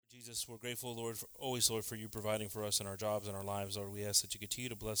Jesus, we're grateful, Lord, always, Lord, for you providing for us in our jobs and our lives, Lord. We ask that you continue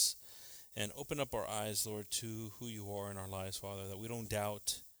to bless and open up our eyes, Lord, to who you are in our lives, Father, that we don't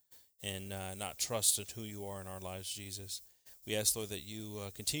doubt and not trust in who you are in our lives, Jesus. We ask, Lord, that you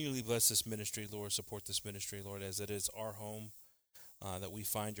continually bless this ministry, Lord, support this ministry, Lord, as it is our home, that we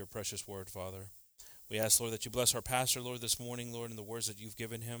find your precious word, Father. We ask, Lord, that you bless our pastor, Lord, this morning, Lord, in the words that you've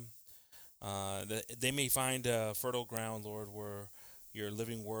given him, that they may find fertile ground, Lord, where your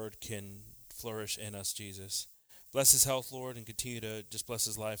living word can flourish in us, Jesus. Bless his health, Lord, and continue to just bless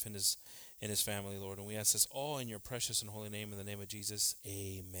his life and his family, Lord. And we ask this all in your precious and holy name, in the name of Jesus.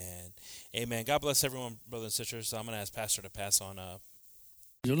 Amen. Amen. God bless everyone, brothers and sisters. So I'm going to ask Pastor to pass on up.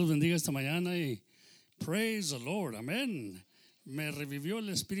 Dios los bendiga esta mañana y praise the Lord. Amén. Me revivió el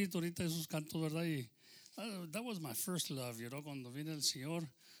espíritu ahorita esos cantos, ¿verdad? Y that was my first love, cuando vine el Señor,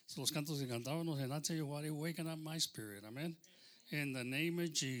 los cantos que cantábamos, and I tell you what, it wakened up my spirit. Amén. In the name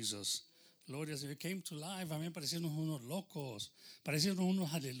of Jesus. Gloria a Dios. Came to life. Amén. Parecíamos unos locos. Parecíamos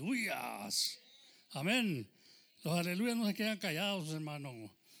unos aleluyas. Amén. Los aleluyas no se quedan callados,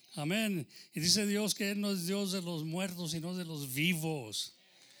 hermano. Amén. Y dice Dios que Él no es Dios de los muertos, sino de los vivos.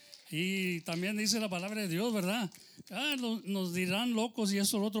 Y también dice la palabra de Dios, ¿verdad? Nos dirán locos y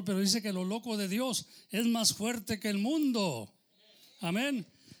eso lo otro, pero dice que lo loco de Dios es más fuerte que el mundo. Amén.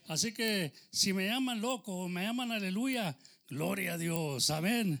 Así que si me llaman loco o me llaman aleluya, gloria a Dios.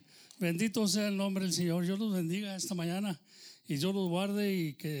 Amén. Bendito sea el nombre del Señor. Dios los bendiga esta mañana y Dios los guarde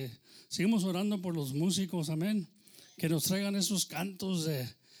y que sigamos orando por los músicos. Amén. Que nos traigan esos cantos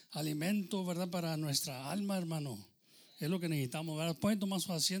de alimento, ¿verdad? Para nuestra alma, hermano. Es lo que necesitamos, ¿verdad? Pueden tomar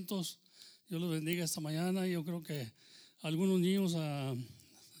sus asientos. Dios los bendiga esta mañana. Yo creo que algunos niños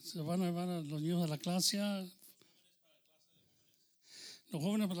se van a los niños a la clase. Los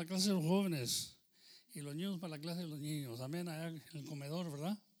jóvenes para la clase de los jóvenes y los niños para la clase de los niños. Amén. Allá en el comedor,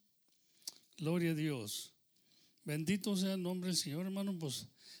 ¿verdad? Gloria a Dios. Bendito sea el nombre del Señor, hermano. Pues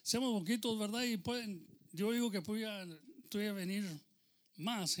seamos poquitos, ¿verdad? Y yo digo que puede venir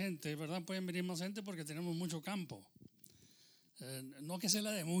más gente, ¿verdad? Pueden venir más gente porque tenemos mucho campo. No que se la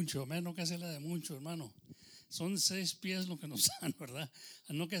de mucho, amén. No que se la de mucho, hermano. Son 6 pies lo que nos dan, ¿verdad?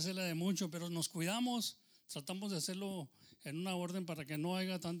 No que se la de mucho, pero nos cuidamos. Tratamos de hacerlo en una orden para que no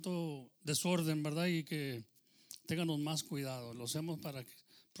haya tanto desorden, ¿verdad? Y que tengamos más cuidado. Lo hacemos para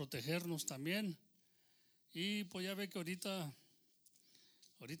protegernos también. Y pues ya ve que ahorita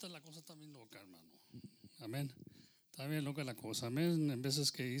la cosa está bien loca, hermano. Amén. Está bien loca la cosa. Amén. En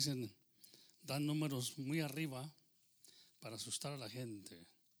veces que dan números muy arriba para asustar a la gente.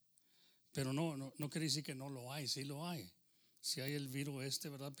 Pero no quiere decir que no lo hay. Sí lo hay. Sí hay el virus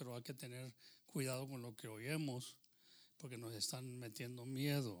 ¿verdad? Pero hay que tener cuidado con lo que oímos, porque nos están metiendo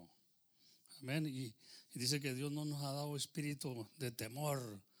miedo. Amén. Y dice que Dios no nos ha dado espíritu de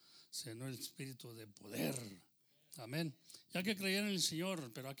temor, sino el espíritu de poder. Amén. Ya que creer en el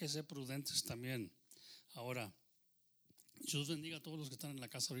Señor, pero hay que ser prudentes también. Ahora, Dios bendiga a todos los que están en la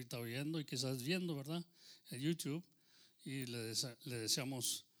casa ahorita oyendo y quizás viendo, ¿verdad? En YouTube. Y le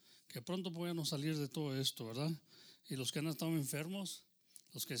deseamos que pronto podamos salir de todo esto, ¿verdad? Y los que han estado enfermos,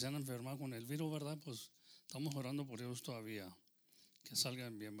 los que se han enfermado con el virus, ¿verdad? Pues estamos orando por ellos todavía, que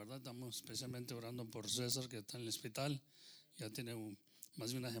salgan bien, ¿verdad? Estamos especialmente orando por César, que está en el hospital, ya tiene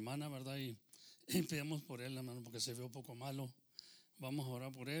más de una semana, ¿verdad? Y pedimos por él, hermano, porque se ve un poco malo. Vamos a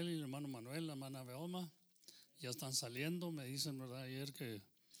orar por él y el hermano Manuel, la hermana Beoma, ya están saliendo, me dicen, ¿verdad? Ayer que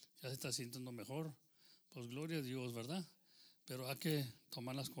ya se está sintiendo mejor. Pues gloria a Dios, ¿verdad? Pero hay que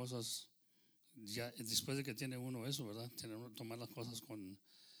tomar las cosas ya después de que tiene uno eso, ¿verdad? Tomar las cosas con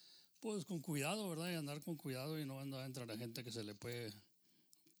cuidado, ¿verdad? Y andar con cuidado y no andar entre la gente que se le puede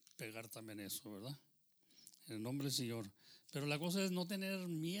pegar también eso, ¿verdad? En el nombre del Señor. Pero la cosa es no tener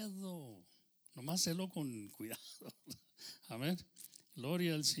miedo, nomás hacerlo con cuidado. Amén.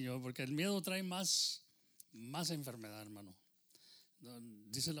 Gloria al Señor, porque el miedo trae más enfermedad, hermano.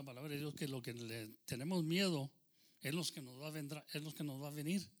 Dice la palabra de Dios que lo que le tenemos miedo es lo que nos va a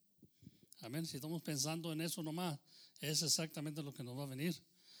venir. Amén. Si estamos pensando en eso nomás, es exactamente lo que nos va a venir.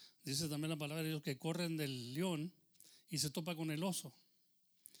 Dice también la palabra de Dios que corren del león y se topa con el oso.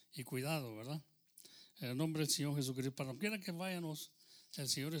 Y cuidado, ¿verdad? En el nombre del Señor Jesucristo, para no quiera que vayamos, el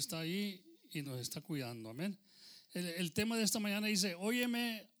Señor está ahí y nos está cuidando. Amén. El tema de esta mañana dice: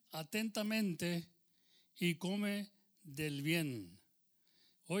 óyeme atentamente y come del bien.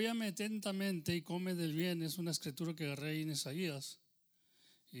 Óyame atentamente y come del bien. Es una escritura que agarré ahí en Isaías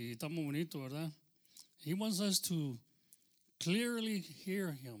y está muy bonito, ¿verdad? He wants us to clearly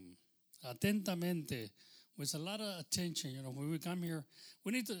hear him atentamente, with a lot of attention. When we come here,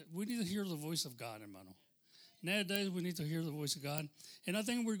 we need to hear the voice of God, hermano. Nowadays, we need to hear the voice of God. And I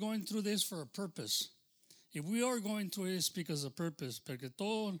think we're going through this for a purpose. If we are going through this because of purpose, porque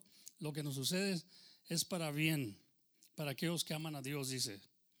todo lo que nos sucede es para bien, para aquellos que aman a Dios, dice,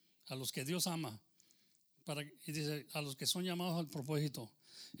 a los que Dios ama, y dice, a los que son llamados al propósito.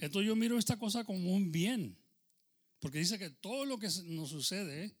 Entonces yo miro esta cosa como un bien, porque dice que todo lo que nos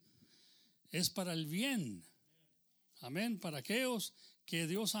sucede es para el bien. Amén, para aquellos que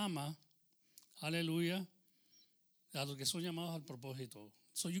Dios ama, aleluya, a los que son llamados al propósito.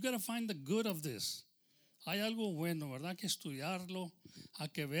 So you got to find the good of this. Hay algo bueno, ¿verdad? Que estudiarlo, hay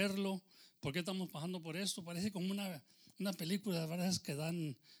que verlo. ¿Por qué estamos pasando por esto? Parece como una película, ¿verdad? Que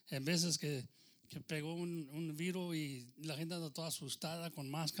dan en veces que pegó un virus y la gente anda toda asustada con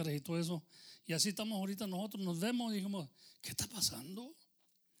máscaras y todo eso. Y así estamos ahorita nosotros, nos vemos y dijimos, ¿qué está pasando?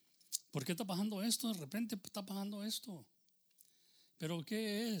 ¿Por qué está pasando esto? De repente está pasando esto. ¿Pero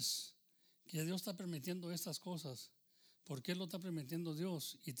qué es? Que Dios está permitiendo estas cosas. ¿Por qué lo está permitiendo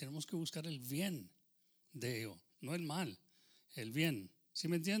Dios? Y tenemos que buscar el bien de ello, no el mal, el bien. ¿Sí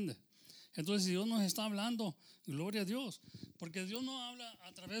me entiende? Entonces, si Dios nos está hablando, gloria a Dios, porque Dios no habla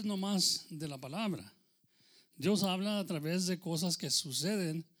a través nomás de la palabra. Dios habla a través de cosas que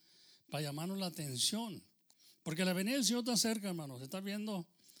suceden para llamarnos la atención. Porque la venida del Señor está cerca, hermanos. Se está viendo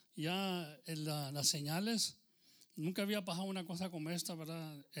ya las señales. Nunca había pasado una cosa como esta,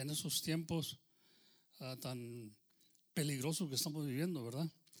 ¿verdad? En esos tiempos tan peligrosos que estamos viviendo, ¿verdad?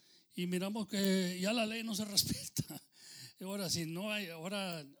 Y miramos que ya la ley no se respeta. Y ahora, si no hay,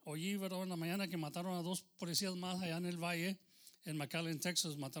 ahora oí, ¿verdad? En la mañana que mataron a 2 policías más allá en el valle, en McAllen,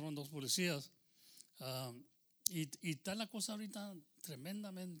 Texas, mataron 2 policías. Y está la cosa ahorita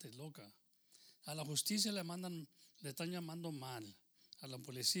tremendamente loca. A la justicia le están llamando mal. A la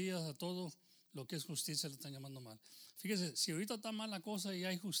policía, a todo lo que es justicia le están llamando mal. Fíjese, si ahorita está mal la cosa y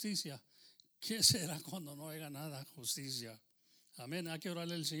hay justicia, ¿qué será cuando no haya nada justicia? Amén, hay que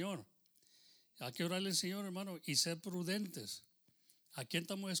orarle al Señor. Hay que orarle al Señor, hermano, y ser prudentes. ¿A quién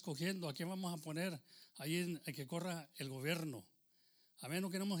estamos escogiendo? ¿A quién vamos a poner ahí en que corra el gobierno? Amén, no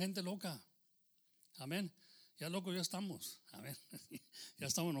queremos gente loca. Amén. Ya locos ya estamos. Amén. Ya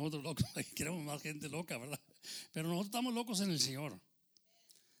estamos nosotros locos. Queremos más gente loca, ¿verdad? Pero nosotros estamos locos en el Señor.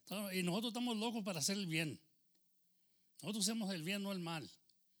 Y nosotros estamos locos para hacer el bien. Nosotros hacemos el bien, no el mal.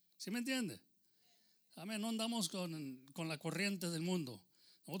 ¿Sí me entiende? Amén. No andamos con la corriente del mundo.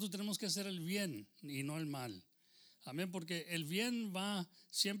 Nosotros tenemos que hacer el bien y no el mal. Amén. Porque el bien va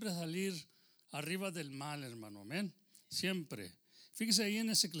siempre a salir arriba del mal, hermano. Amén. Siempre. Fíjese ahí en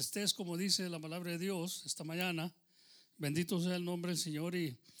ese Eclesiastés, como dice la palabra de Dios esta mañana. Bendito sea el nombre del Señor,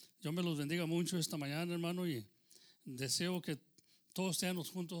 y yo me los bendiga mucho esta mañana, hermano, y deseo que todos estemos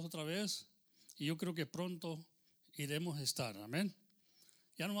juntos otra vez, y yo creo que pronto iremos a estar. Amén.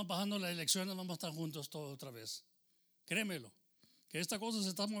 Ya no va pasando las elecciones, vamos a estar juntos todos otra vez. Créemelo, que esta cosa se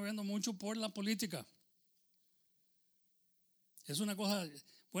está moviendo mucho por la política. Es una cosa,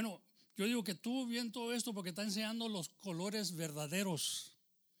 bueno, yo digo que tú bien todo esto porque está enseñando los colores verdaderos.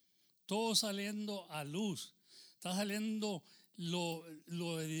 Todo saliendo a luz. Está saliendo lo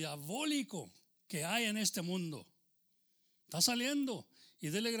diabólico que hay en este mundo. Está saliendo. Y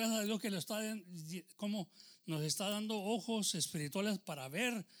dele gracias a Dios que como nos está dando ojos espirituales para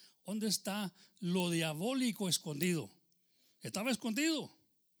ver dónde está lo diabólico escondido. Estaba escondido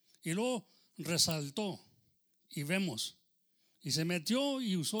y luego resaltó y vemos. Y se metió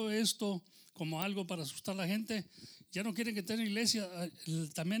y usó esto como algo para asustar a la gente. Ya no quieren que esté en la iglesia.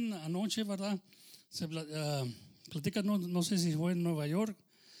 También anoche, ¿verdad? Se platica, no sé si fue en Nueva York,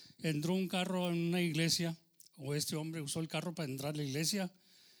 entró un carro en una iglesia, o este hombre usó el carro para entrar a la iglesia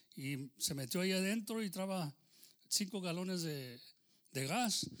y se metió ahí adentro y traba 5 galones de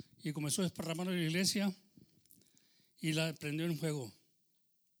gas y comenzó a desparramar en la iglesia y la prendió en fuego.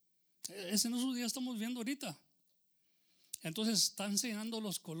 Ese no es un día estamos viendo ahorita. Entonces está enseñando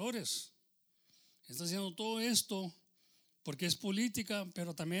los colores, está haciendo todo esto porque es política,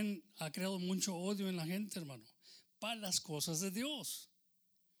 pero también ha creado mucho odio en la gente, hermano, para las cosas de Dios.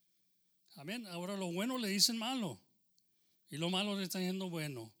 Amén. Ahora lo bueno le dicen malo y lo malo le están diciendo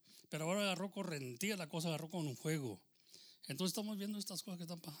bueno, pero ahora agarró correntía, la cosa agarró con un fuego. Entonces estamos viendo estas cosas que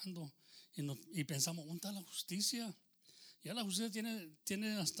están pasando y pensamos, ¿dónde está la justicia? Ya la justicia tiene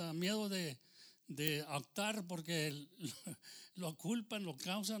hasta miedo de actuar porque lo culpan, lo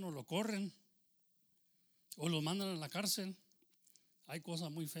causan o lo corren o lo mandan a la cárcel. Hay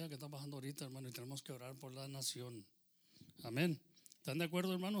cosas muy feas que están pasando ahorita, hermano, y tenemos que orar por la nación. Amén. ¿Están de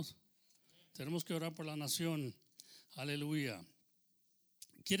acuerdo, hermanos? Tenemos que orar por la nación. Aleluya.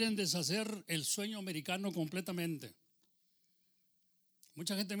 Quieren deshacer el sueño americano completamente.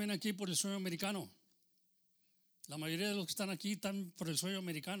 Mucha gente viene aquí por el sueño americano. La mayoría de los que están aquí están por el sueño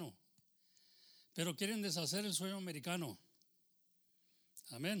americano, pero quieren deshacer el sueño americano.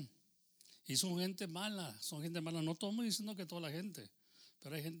 Amén. Y son gente mala. No estamos diciendo que toda la gente,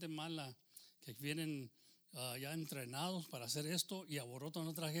 pero hay gente mala que vienen ya entrenados para hacer esto y aborotan a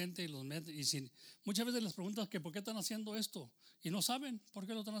otra gente y los meten. Muchas veces les preguntas que por qué están haciendo esto y no saben por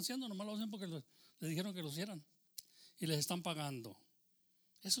qué lo están haciendo. Nomás lo hacen porque les dijeron que lo hicieran y les están pagando.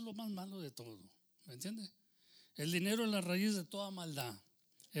 Eso es lo más malo de todo. ¿Me entiendes? El dinero es la raíz de toda maldad.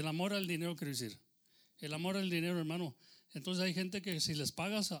 El amor al dinero, quiero decir. El amor al dinero, hermano. Entonces hay gente que si les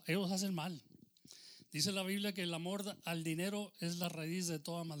pagas, ellos hacen mal. Dice la Biblia que el amor al dinero es la raíz de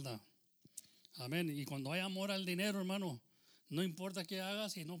toda maldad. Amén. Y cuando hay amor al dinero, hermano, no importa qué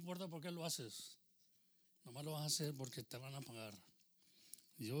hagas y no importa por qué lo haces. Nomás lo vas a hacer porque te van a pagar.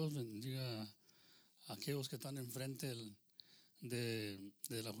 Dios bendiga a aquellos que están enfrente de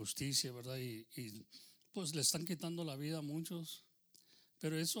la justicia, ¿verdad? Y pues le están quitando la vida a muchos.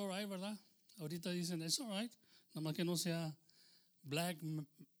 Pero es alright, ¿verdad? Ahorita dicen, es alright. Nomás que no sea Black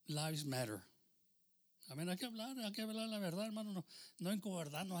Lives Matter. Amén, hay que hablar la verdad, hermano. No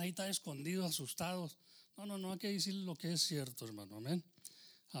encobardarnos, ahí está escondidos, asustados. No, hay que decir lo que es cierto, hermano. Amén.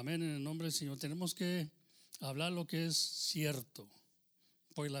 Amén, en el nombre del Señor. Tenemos que hablar lo que es cierto.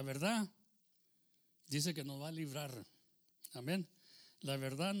 Pues la verdad dice que nos va a librar. Amén. La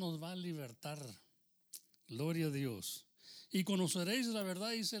verdad nos va a libertar. Gloria a Dios. Y conoceréis la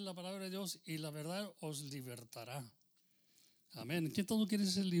verdad, dice la palabra de Dios, y la verdad os libertará. Amén. ¿Quién todos quieren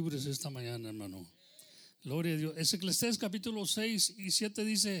ser libres esta mañana, hermano? Gloria a Dios. Eclesiastés capítulo 6 y 7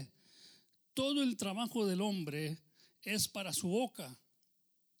 dice: todo el trabajo del hombre es para su boca,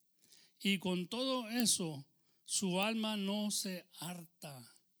 y con todo eso su alma no se harta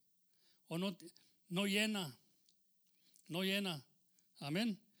o no llena.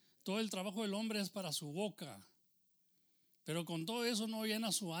 Amén. Todo el trabajo del hombre es para su boca, pero con todo eso no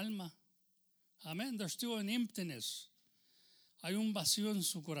llena su alma. Amén. There's still an emptiness. Hay un vacío en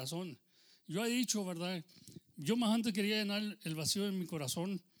su corazón. Yo he dicho, ¿verdad? Yo más antes quería llenar el vacío en mi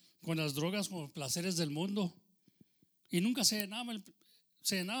corazón con las drogas, con los placeres del mundo. Y nunca se llenaba.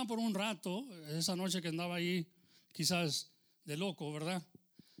 Se llenaba por un rato. Esa noche que andaba ahí, quizás de loco, ¿verdad?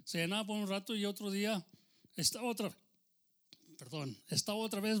 Se llenaba por un rato y otro día estaba otra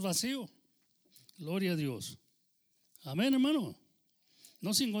vez vacío. Gloria a Dios. Amén, hermano.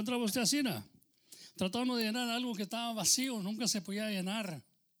 ¿No se encontraba usted así, no? Tratando de llenar algo que estaba vacío, nunca se podía llenar.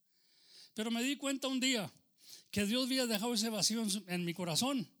 Pero me di cuenta un día que Dios había dejado ese vacío en mi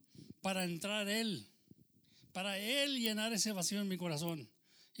corazón para entrar Él, para Él llenar ese vacío en mi corazón.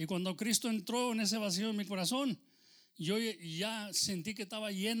 Y cuando Cristo entró en ese vacío en mi corazón, yo ya sentí que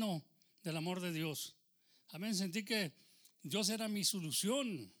estaba lleno del amor de Dios. Amén, sentí que Dios era mi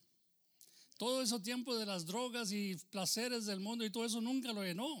solución. Todo ese tiempo de las drogas y placeres del mundo y todo eso nunca lo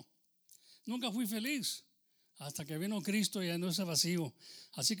llenó. Nunca fui feliz hasta que vino Cristo y llenó ese vacío.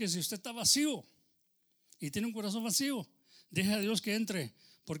 Así que si usted está vacío y tiene un corazón vacío, deje a Dios que entre,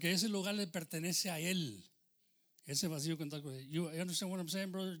 porque ese lugar le pertenece a Él. Ese vacío que está. You understand what I'm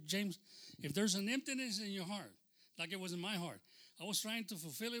saying, brother James? If there's an emptiness in your heart, like it was in my heart, I was trying to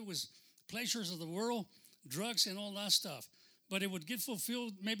fulfill it with pleasures of the world, drugs and all that stuff. But it would get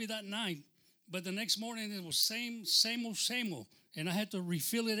fulfilled maybe that night, but the next morning it was same old. And I had to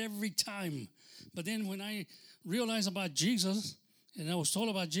refill it every time. But then when I realized about Jesus, and I was told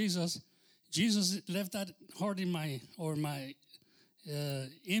about Jesus, Jesus left that heart in my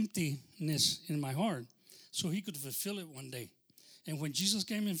emptiness in my heart so He could fulfill it one day. And when Jesus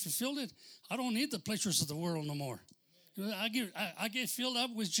came and fulfilled it, I don't need the pleasures of the world no more. I get filled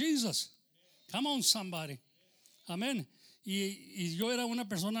up with Jesus. Come on, somebody. Amen. Y yo era una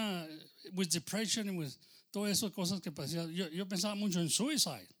persona with depression and with todas esas cosas que pasaba. Yo pensaba mucho en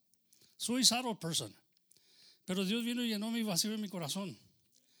suicidal person. Pero Dios vino y llenó mi vacío en mi corazón.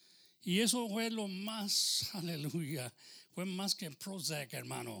 Y eso fue lo más, aleluya, fue más que Prozac,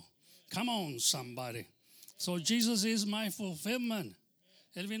 hermano. Come on, somebody. So Jesus is my fulfillment.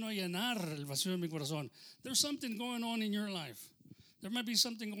 Él vino a llenar el vacío en mi corazón. There's something going on in your life. There might be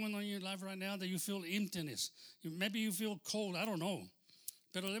something going on in your life right now that you feel emptiness. Maybe you feel cold. I don't know.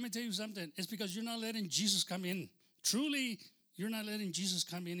 But let me tell you something. It's because you're not letting Jesus come in. Truly, you're not letting Jesus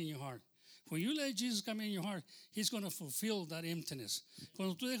come in your heart. When you let Jesus come in your heart, He's going to fulfill that emptiness.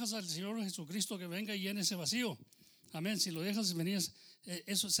 Cuando tú dejas al Señor Jesucristo que venga y llene ese vacío, amén, si lo dejas venir,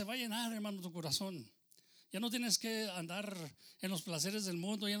 eso se va a llenar, hermano, tu corazón. Ya no tienes que andar en los placeres del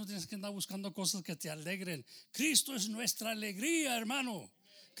mundo, ya no tienes que andar buscando cosas que te alegren. Cristo es nuestra alegría, hermano.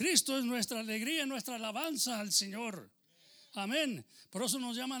 Cristo es nuestra alegría, nuestra alabanza al Señor. Amén. Por eso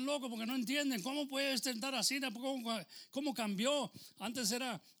nos llaman locos, porque no entienden cómo puede estar así, cómo cambió. Antes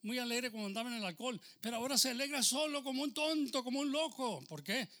era muy alegre cuando andaba en el alcohol, pero ahora se alegra solo como un tonto, como un loco. ¿Por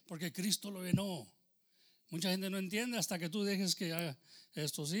qué? Porque Cristo lo llenó. Mucha gente no entiende hasta que tú dejes que haga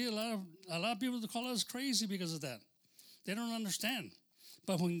esto. Sí, a lot of people call us crazy because of that. They don't understand.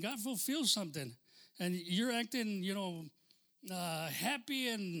 But when God fulfills something and you're acting, happy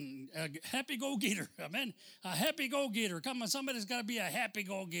and a happy go-getter. Amen. A happy go-getter. Come on, somebody's got to be a happy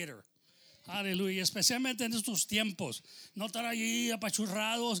go-getter. Aleluya, especialmente en estos tiempos. No estar allí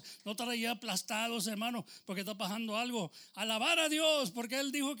apachurrados, no estar allí aplastados, hermano, porque está pasando algo. Alabar a Dios, porque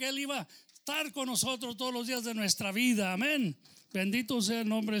Él dijo que Él iba a estar con nosotros todos los días de nuestra vida. Amén. Bendito sea el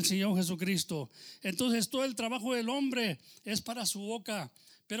nombre del Señor Jesucristo. Entonces, todo el trabajo del hombre es para su boca.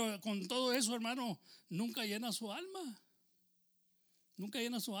 Pero con todo eso, hermano, nunca llena su alma. Nunca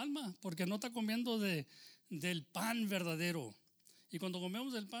llena su alma, porque no está comiendo del pan verdadero. Y cuando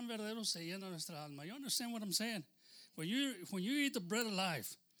comemos del pan verdadero se llena nuestra alma. You understand what I'm saying? When you eat the bread of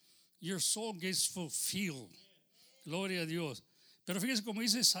life, your soul gets fulfilled. Gloria a Dios. Pero fíjese como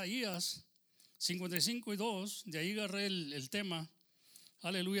dice Isaías 55:2, de ahí agarré el tema.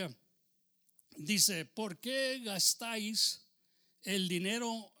 Aleluya. Dice, ¿por qué gastáis el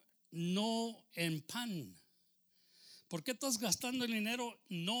dinero no en pan? ¿Por qué estás gastando el dinero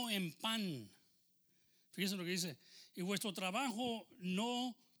no en pan? Fíjense lo que dice. Y vuestro trabajo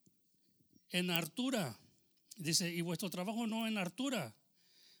no en hartura. Dice, y vuestro trabajo no en hartura.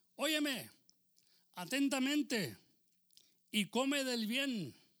 Óyeme atentamente y come del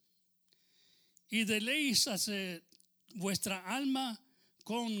bien. Y deleízase vuestra alma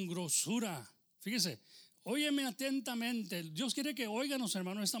con grosura. Fíjese. Óyeme atentamente. Dios quiere que óiganos,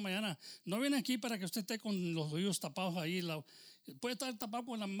 hermanos, esta mañana. No viene aquí para que usted esté con los oídos tapados ahí. Puede estar tapado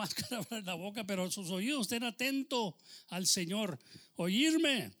con la máscara en la boca, pero sus oídos estén atentos al Señor.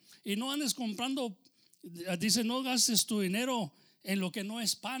 Oírme. Y no andes comprando. Dice, no gastes tu dinero en lo que no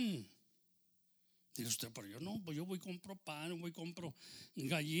es pan. Dice usted, pero yo no, pues yo voy y compro pan, voy y compro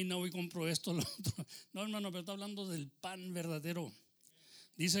gallina, voy y compro esto, lo otro. No, hermano, pero está hablando del pan verdadero.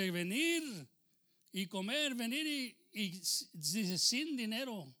 Dice, venir y comer, venir y dice, sin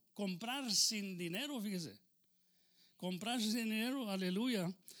dinero, comprar sin dinero, fíjese. Comprar sin dinero,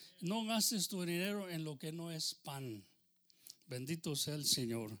 aleluya. No gastes tu dinero en lo que no es pan. Bendito sea el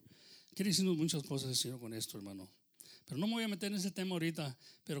Señor. Quiere decirnos muchas cosas el Señor con esto, hermano. Pero no me voy a meter en ese tema ahorita,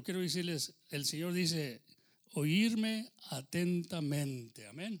 pero quiero decirles, el Señor dice, oírme atentamente.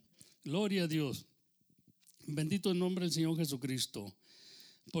 Amén. Gloria a Dios. Bendito el nombre del Señor Jesucristo.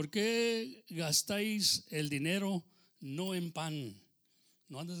 ¿Por qué gastáis el dinero no en pan?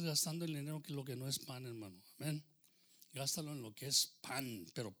 No andes gastando el dinero en lo que no es pan, hermano. Amén. Gástalo en lo que es pan,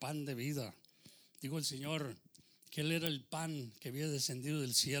 pero pan de vida. Dijo el Señor que Él era el pan que había descendido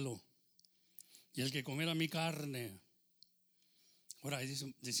del cielo. Y el que comiera mi carne. Ahora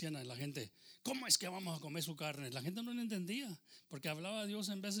decían a la gente, ¿cómo es que vamos a comer su carne? La gente no lo entendía, porque hablaba Dios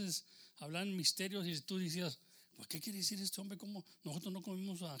en veces, hablaba en misterios y tú decías, pues, ¿qué quiere decir este hombre? ¿Cómo nosotros no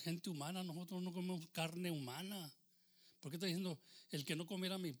comemos a gente humana? Nosotros no comemos carne humana. ¿Por qué está diciendo, el que no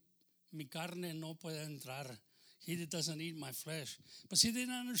comiera mi carne no puede entrar? He that doesn't eat my flesh. But he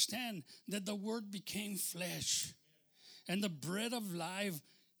didn't understand that the word became flesh. And the bread of life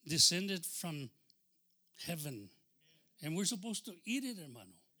descended from heaven. And we're supposed to eat it,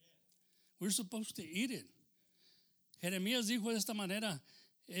 hermano. We're supposed to eat it. Jeremías dijo de esta manera,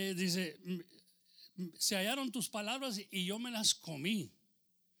 dice, se hallaron tus palabras y yo me las comí.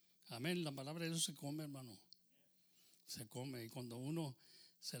 Amén, la palabra de Dios se come, hermano. Se come, y cuando uno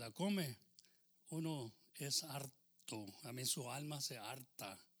se la come, uno es harto. Amén, su alma se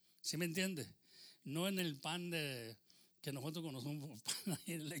harta. ¿Sí me entiende? No en el pan que nosotros conocemos, pan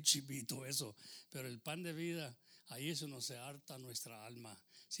ahí en el chipito, eso, pero el pan de vida, ahí eso no se harta nuestra alma.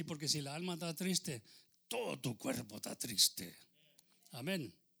 Sí, porque si la alma está triste, todo tu cuerpo está triste.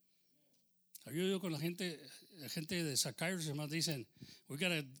 Amén. Yo con la gente de Zacchaeus, hermanos, dicen, we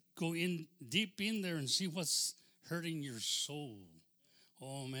gotta go in deep in there and see what's hurting your soul.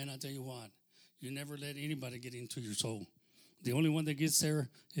 Oh man, I tell you what, you never let anybody get into your soul. The only one that gets there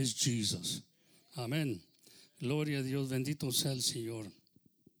is Jesus. Amén. Gloria a Dios, bendito sea el Señor.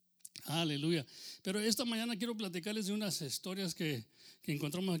 Aleluya. Pero esta mañana quiero platicarles de unas historias que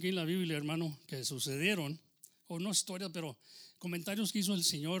encontramos aquí en la Biblia, hermano, que sucedieron, o no historias, pero comentarios que hizo el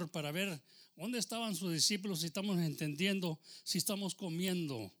Señor para ver dónde estaban sus discípulos, si estamos entendiendo, si estamos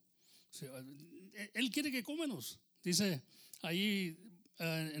comiendo. Él quiere que comamos. Dice ahí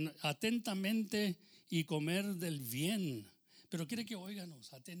atentamente y comer del bien, pero quiere que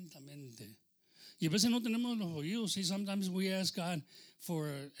óiganos atentamente. Y a veces no tenemos los oídos. Sí, sometimes we ask God for,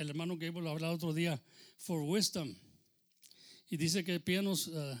 el hermano Gable lo hablaba otro día, for wisdom. Y dice que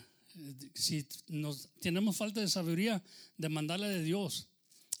pídanos, si tenemos falta de sabiduría, demandarle de Dios.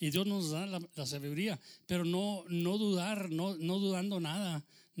 Y Dios nos da la sabiduría, pero no dudar, no dudando nada,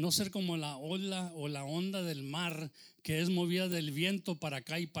 no ser como la ola o la onda del mar que es movida del viento para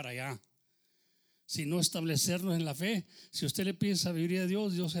acá y para allá, sino establecernos en la fe. Si usted le pide sabiduría a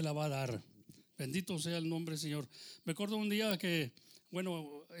Dios, Dios se la va a dar. Bendito sea el nombre del Señor. Me acuerdo un día que,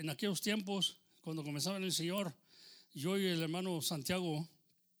 bueno, en aquellos tiempos, cuando comenzaba en el Señor, yo y el hermano Santiago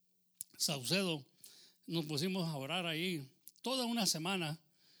Saucedo nos pusimos a orar ahí toda una semana.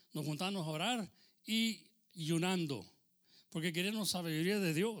 Nos juntamos a orar y ayunando, porque queríamos sabiduría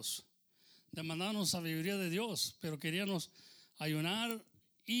de Dios, demandábamos sabiduría de Dios, pero queríamos ayunar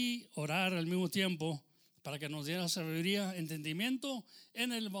y orar al mismo tiempo para que nos diera sabiduría, entendimiento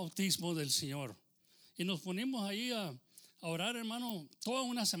en el bautismo del Señor. Y nos ponimos ahí a orar, hermano, toda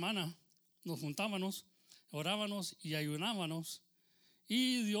una semana. Nos juntábamos, orábamos y ayunábamos,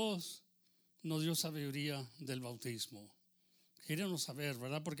 y Dios nos dio sabiduría del bautismo. Queríamos saber,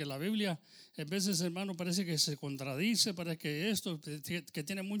 ¿verdad? Porque la Biblia, a veces, hermano, parece que se contradice, parece que esto, que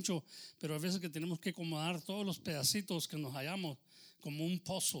tiene mucho, pero a veces que tenemos que acomodar todos los pedacitos que nos hallamos como un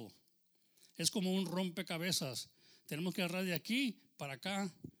puzzle. Es como un rompecabezas. Tenemos que agarrar de aquí para acá,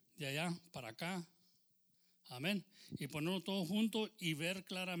 de allá para acá. Amén. Y ponerlo todo junto y ver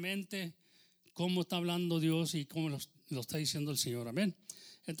claramente cómo está hablando Dios y cómo lo está diciendo el Señor. Amén.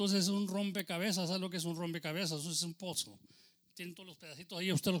 Entonces es un rompecabezas. ¿Sabes lo que es un rompecabezas? Eso es un puzzle. Tienen todos los pedacitos ahí,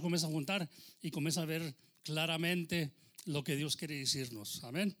 usted los comienza a juntar y comienza a ver claramente lo que Dios quiere decirnos.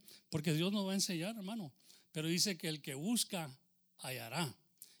 Amén. Porque Dios nos va a enseñar, hermano. Pero dice que el que busca, hallará.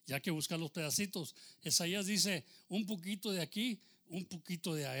 Ya que busca los pedacitos. Isaías dice un poquito de aquí, un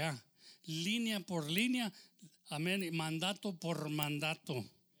poquito de allá. Línea por línea. Amén. Mandato por mandato.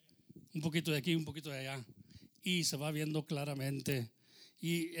 Un poquito de aquí, un poquito de allá. Y se va viendo claramente.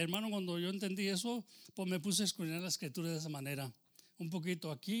 Y hermano, cuando yo entendí eso, pues me puse a escudriñar la escritura de esa manera. Un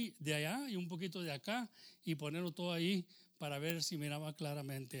poquito aquí, de allá y un poquito de acá, y ponerlo todo ahí para ver si miraba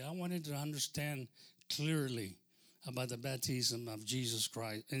claramente. I wanted to understand clearly about the baptism of Jesus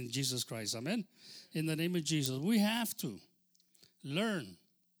Christ, in Jesus Christ. Amen. In the name of Jesus, we have to learn,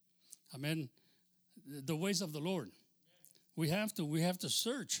 amen, the ways of the Lord. We have to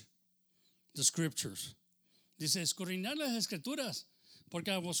search the scriptures. Dice, escudriñar las escrituras. Porque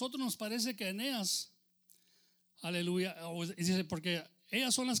a vosotros nos parece que Eneas, aleluya, dice, porque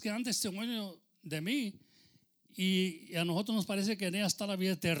ellas son las que dan testimonio de mí, y a nosotros nos parece que Eneas está la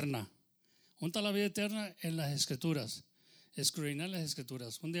vida eterna. ¿Dónde está la vida eterna? En las escrituras, escudriñar las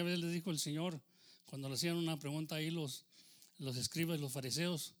escrituras. Un día le dijo el Señor, cuando le hacían una pregunta ahí los escribas y los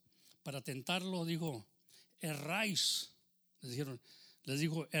fariseos, para tentarlo, dijo, erráis, les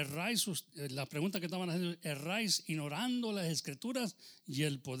dijo, erráis, la pregunta que estaban haciendo, erráis ignorando las escrituras y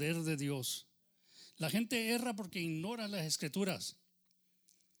el poder de Dios. La gente erra porque ignora las escrituras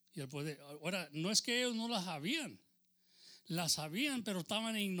y el poder. Ahora, no es que ellos no las sabían, pero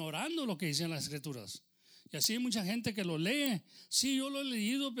estaban ignorando lo que decían las escrituras. Y así hay mucha gente que lo lee. Sí, yo lo he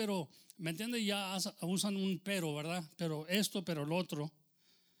leído, pero, ¿me entiendes? Ya usan un pero, ¿verdad? Pero esto, pero lo otro.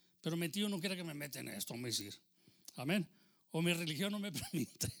 Pero mi tío no quiere que me meta en esto, me decir. Amén. O mi religión no me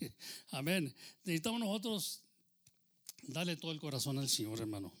permite. Amén. Necesitamos nosotros darle todo el corazón al Señor,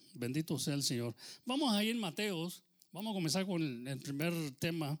 hermano. Bendito sea el Señor. Vamos ahí en Mateos. Vamos a comenzar con el primer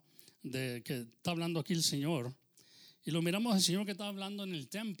tema de que está hablando aquí el Señor. Y lo miramos al Señor que está hablando en el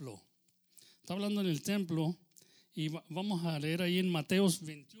templo. Está hablando en el templo. Y vamos a leer ahí en Mateos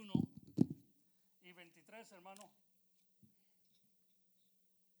 21 y 23, hermano.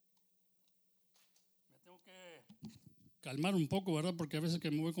 Me tengo que calmar un poco, ¿verdad? Porque a veces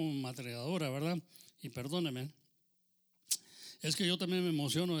que me voy como matreadora, ¿verdad? Y perdóneme. Es que yo también me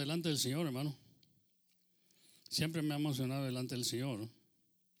emociono delante del Señor, hermano. Siempre me ha emocionado delante del Señor.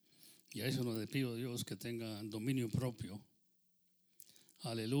 Y a eso le pido a Dios que tenga dominio propio.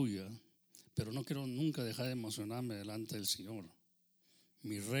 Aleluya. Pero no quiero nunca dejar de emocionarme delante del Señor.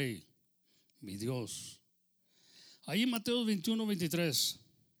 Mi Rey, mi Dios. Ahí en Mateo 21, 23.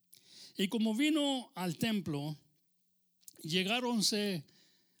 Y como vino al templo, llegáronse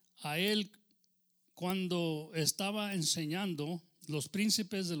a él cuando estaba enseñando los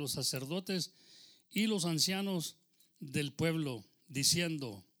príncipes de los sacerdotes y los ancianos del pueblo,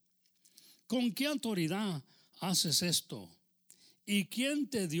 diciendo, ¿con qué autoridad haces esto? ¿Y quién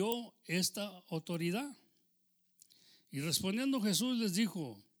te dio esta autoridad? Y respondiendo Jesús les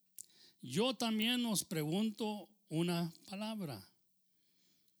dijo, yo también os pregunto una palabra.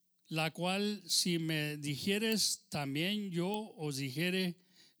 la cual si me dijeres, también yo os dijere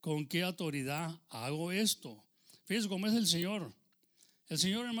con qué autoridad hago esto. Fíjense cómo es el Señor. El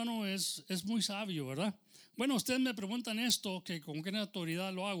Señor, hermano, es muy sabio, ¿verdad? Bueno, ustedes me preguntan esto, que con qué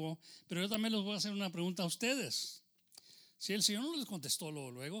autoridad lo hago, pero yo también les voy a hacer una pregunta a ustedes. Si el Señor no les contestó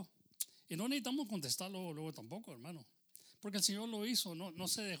luego, y no necesitamos contestarlo luego tampoco, hermano, porque el Señor lo hizo, no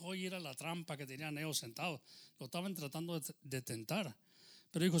se dejó ir a la trampa que tenían ellos sentados, lo estaban tratando de tentar.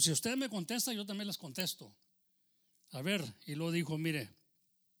 Pero dijo, si usted me contesta, yo también les contesto. A ver, y luego dijo, mire,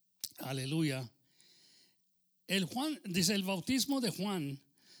 aleluya. Juan, dice, el bautismo de Juan,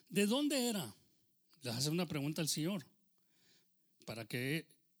 ¿de dónde era? Les hace una pregunta al Señor, para que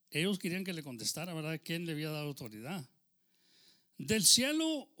ellos querían que le contestara, ¿verdad? ¿Quién le había dado autoridad? ¿Del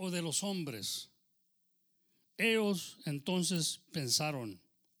cielo o de los hombres? Ellos entonces pensaron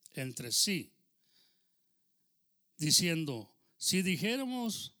entre sí, diciendo, si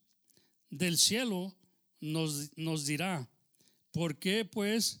dijéramos del cielo, nos dirá, ¿por qué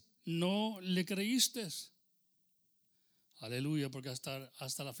pues no le creíste? Aleluya, porque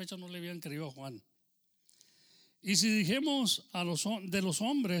hasta la fecha no le habían creído a Juan. Y si dijimos de los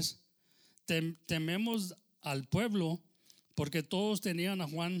hombres, tememos al pueblo, porque todos tenían a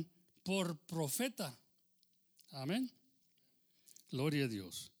Juan por profeta. Amén. Gloria a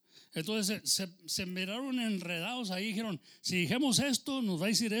Dios. Entonces se miraron enredados ahí, dijeron, si dijimos esto, nos va a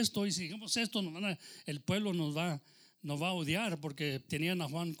decir esto, y si dijimos esto, el pueblo nos va a odiar, porque tenían a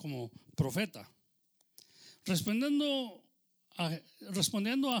Juan como profeta. Respondiendo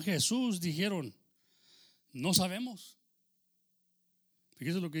a Jesús, dijeron, no sabemos.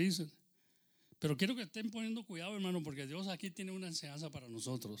 Fíjese lo que dicen. Pero quiero que estén poniendo cuidado, hermano, porque Dios aquí tiene una enseñanza para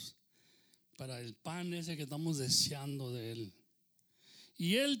nosotros, para el pan ese que estamos deseando de Él.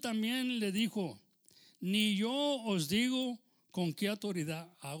 Y Él también le dijo, ni yo os digo con qué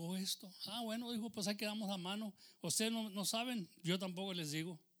autoridad hago esto. Bueno, dijo, pues ahí quedamos a mano. Ustedes no saben, yo tampoco les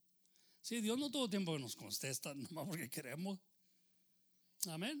digo. Sí, Dios no todo tiempo nos contesta, nomás porque queremos.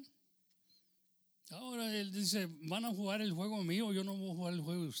 Amén. Ahora Él dice, van a jugar el juego mío, yo no voy a jugar el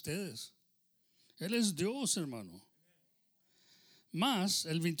juego de ustedes. Él es Dios, hermano. Más,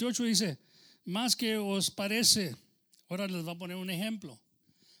 el 28 dice, más que os parece. Ahora les voy a poner un ejemplo.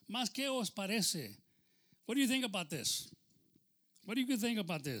 Más que os parece. What do you think about this? What do you think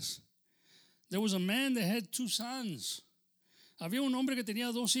about this? There was a man that had 2 sons. Había un hombre que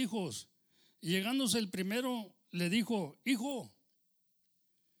tenía 2 hijos. Y llegándose el primero, le dijo, hijo,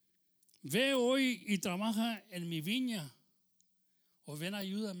 ve hoy y trabaja en mi viña. O ven,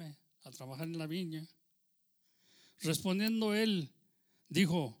 ayúdame a trabajar en la viña. Respondiendo él,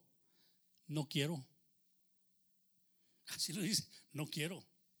 dijo, no quiero. Así lo dice, no quiero.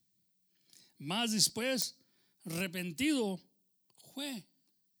 Más después, arrepentido, fue.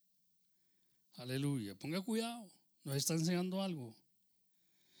 Aleluya, ponga cuidado, nos está enseñando algo.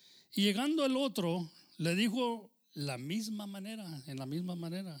 Y llegando el otro, le dijo en la misma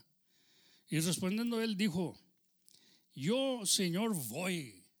manera. Y respondiendo él, dijo, yo, Señor,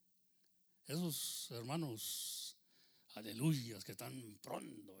 voy. Esos hermanos, aleluyas, que están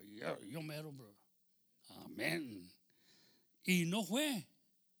pronto, yo mero, bro. Amén. Y no fue.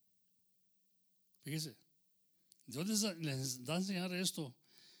 Fíjese, Dios les da a enseñar esto.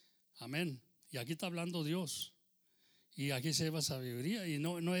 Amén. Y aquí está hablando Dios. Y aquí se lleva sabiduría. Y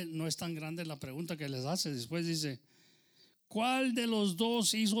no es tan grande la pregunta que les hace. Después dice, ¿cuál de los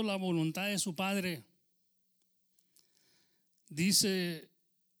 2 hizo la voluntad de su padre? Dicen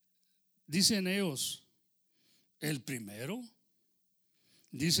ellos, el primero.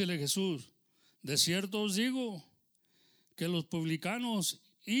 Dícele Jesús, de cierto os digo que los publicanos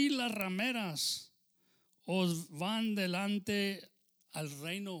y las rameras os van delante al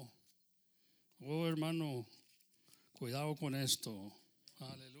reino. Oh, hermano, cuidado con esto.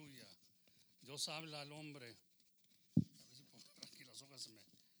 Aleluya. Dios habla al hombre. A ver si por aquí las hojas se me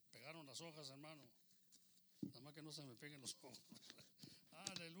pegaron las hojas, hermano. Nada más que no se me peguen los ojos.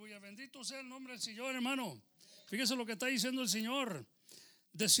 Aleluya. Bendito sea el nombre del Señor, hermano. Fíjese lo que está diciendo el Señor.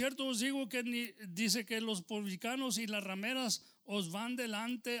 De cierto os digo que dice que los publicanos y las rameras os van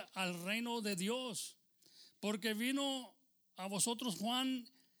delante al reino de Dios. Porque vino a vosotros Juan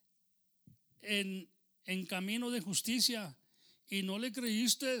en camino de justicia y no le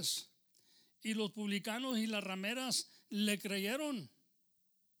creísteis. Y los publicanos y las rameras le creyeron.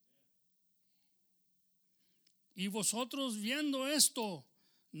 Y vosotros viendo esto,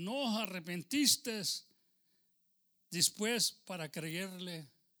 no os arrepentisteis después para creerle.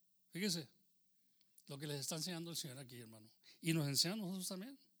 Fíjese lo que les está enseñando el Señor aquí, hermano. Y nos enseña a nosotros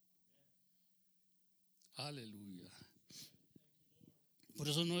también. Aleluya. Por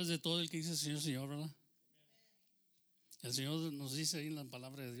eso no es de todo el que dice Señor, Señor, ¿verdad? El Señor nos dice ahí en la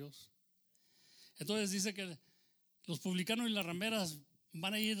palabra de Dios. Entonces dice que los publicanos y las rameras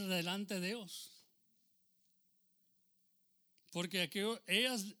van a ir delante de Dios. Porque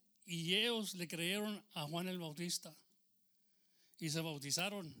ellas y ellos le creyeron a Juan el Bautista. Y se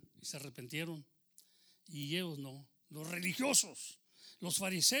bautizaron y se arrepintieron. Y ellos no. Los religiosos, los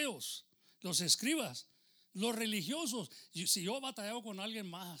fariseos, los escribas, los religiosos. Si yo he batallado con alguien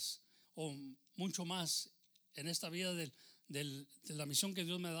más o mucho más en esta vida de la misión que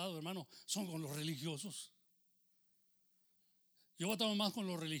Dios me ha dado, hermano, son con los religiosos. Yo he batallado más con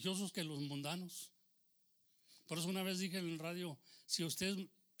los religiosos que los mundanos. Por eso una vez dije en el radio, si usted es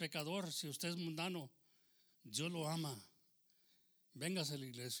pecador, si usted es mundano, Dios lo ama. Véngase a la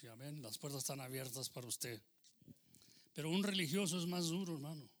iglesia, amén. Las puertas están abiertas para usted. Pero un religioso es más duro,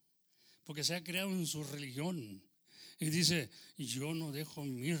 hermano, porque se ha creado en su religión y dice, yo no dejo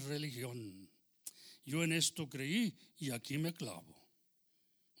mi religión. Yo en esto creí y aquí me clavo.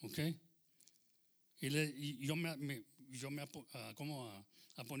 ¿Ok? Y yo me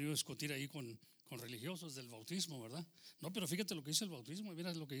ha ponido a discutir ahí con religiosos del bautismo, ¿verdad? No, pero fíjate lo que dice el bautismo,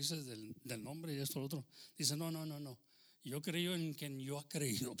 mira lo que dice del nombre y esto y lo otro. Dice, no. Yo creo en quien yo he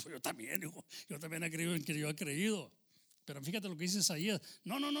creído. Pues yo también he creído en quien yo he creído. Pero fíjate lo que dice Isaías.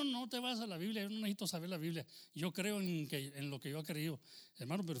 No te vas a la Biblia, yo no necesito saber la Biblia. Yo creo en lo que yo he creído.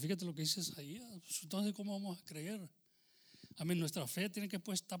 Hermano, pero fíjate lo que dice Isaías. Entonces, ¿cómo vamos a creer? Amén, nuestra fe tiene que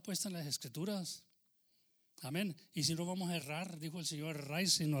estar puesta en las Escrituras. Amén. Y si no vamos a errar, dijo el Señor,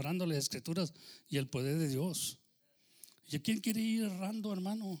 erráis ignorando las Escrituras y el poder de Dios. ¿Y quién quiere ir errando,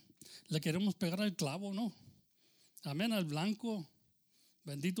 hermano? Le queremos pegar al clavo, ¿no? Amén, al blanco.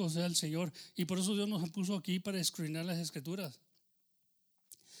 Bendito sea el Señor. Y por eso Dios nos puso aquí para escudriñar las Escrituras.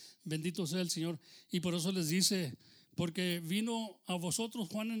 Bendito sea el Señor. Y por eso les dice, porque vino a vosotros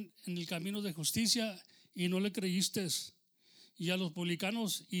Juan en el camino de justicia y no le creísteis. Y a los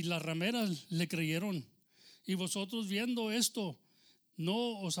publicanos y las rameras le creyeron. Y vosotros viendo esto,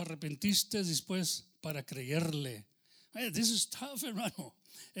 no os arrepentisteis después para creerle. Hey, this is tough, hermano.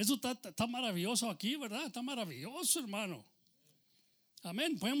 Eso está maravilloso aquí, ¿verdad? Está maravilloso, hermano.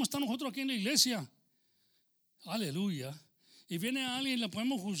 Amén. Podemos estar nosotros aquí en la iglesia. Aleluya. Y viene alguien y le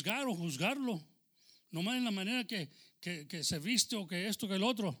podemos juzgar o juzgarlo. Nomás en la manera que se viste o que esto, que el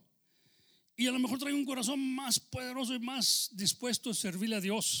otro. Y a lo mejor trae un corazón más poderoso y más dispuesto a servirle a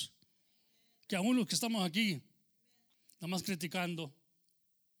Dios que aún los que estamos aquí, nada más criticando.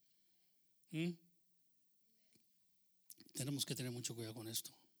 Tenemos que tener mucho cuidado con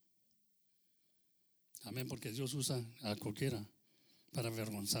esto. Amén, porque Dios usa a cualquiera para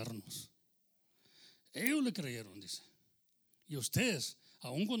avergonzarnos. Ellos le creyeron, dice. Y ustedes,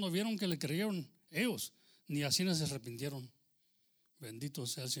 aun cuando vieron que le creyeron, ellos ni así no se arrepintieron. Bendito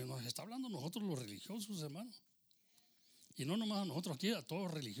sea el Señor. Nos está hablando a nosotros los religiosos, hermano. Y no nomás a nosotros aquí, a todos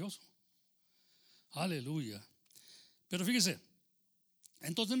religiosos. Aleluya. Pero fíjese,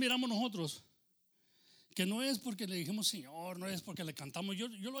 entonces miramos nosotros que no es porque le dijimos Señor, no es porque le cantamos. Yo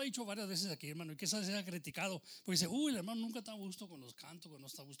lo he dicho varias veces aquí, hermano, y quizás se ha criticado, porque dice, el hermano nunca está a gusto con los cantos, no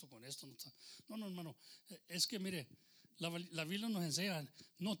está a gusto con esto. No, hermano, es que mire, la Biblia nos enseña,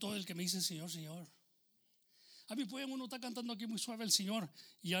 no todo el que me dice Señor, Señor. A mí puede uno está cantando aquí muy suave el Señor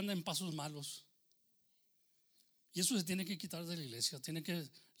y anda en pasos malos. Y eso se tiene que quitar de la iglesia,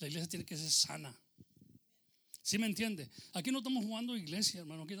 la iglesia tiene que ser sana. ¿Sí me entiende? Aquí no estamos jugando iglesia,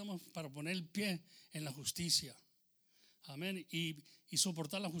 hermano. Aquí estamos para poner el pie en la justicia. Amén. Y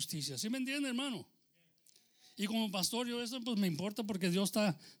soportar la justicia. ¿Sí me entiende, hermano? Y como pastor, yo eso pues me importa porque Dios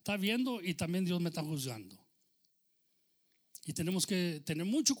está viendo y también Dios me está juzgando. Y tenemos que tener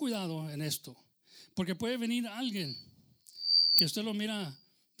mucho cuidado en esto. Porque puede venir alguien que usted lo mira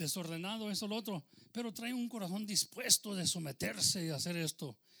desordenado, esto, lo otro, pero trae un corazón dispuesto de someterse y hacer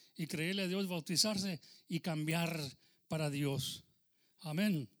esto. Y creerle a Dios, bautizarse y cambiar para Dios.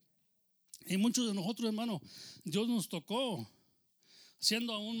 Amén. Y muchos de nosotros, hermano, Dios nos tocó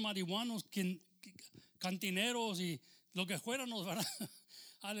siendo aún marihuanos, cantineros y lo que fuéramos, ¿verdad?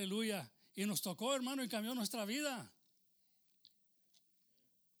 Aleluya. Y nos tocó, hermano, y cambió nuestra vida.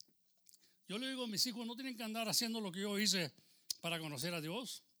 Yo le digo a mis hijos, no tienen que andar haciendo lo que yo hice para conocer a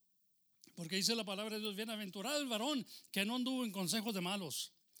Dios. Porque dice la palabra de Dios, bienaventurado el varón que no anduvo en consejos de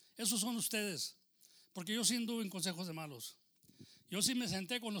malos. Esos son ustedes, porque yo sí anduve en consejos de malos. Yo sí me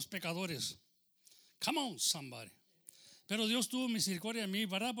senté con los pecadores. Come on, somebody. Pero Dios tuvo misericordia de mí,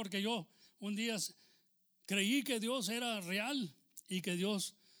 ¿verdad? Porque yo un día creí que Dios era real y que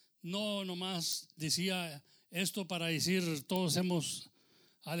Dios no nomás decía esto para decir todos hemos,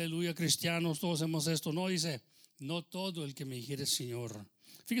 aleluya, cristianos, todos hemos esto. No, dice, No todo el que me dijere Señor.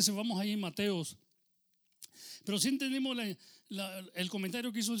 Fíjese, vamos ahí en Mateos. Pero sí entendimos el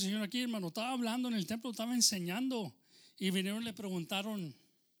comentario que hizo el Señor aquí, hermano. Estaba hablando en el templo, estaba enseñando. Y vinieron y le preguntaron.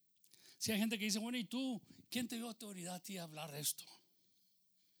 Si hay gente que dice, bueno, ¿y tú? ¿Quién te dio autoridad a ti a hablar esto?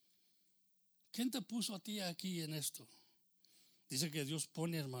 ¿Quién te puso a ti aquí en esto? Dice que Dios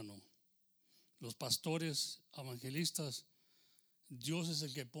pone, hermano, los pastores, evangelistas. Dios es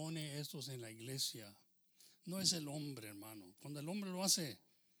el que pone estos en la iglesia. No es el hombre, hermano. Cuando el hombre lo hace,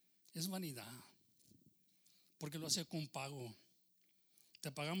 es vanidad. Porque lo hace con pago.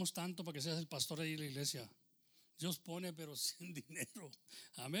 Te pagamos tanto para que seas el pastor ahí en la iglesia. Dios pone, pero sin dinero.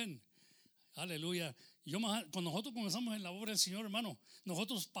 Amén. Aleluya. Cuando nosotros comenzamos en la obra del Señor, hermano,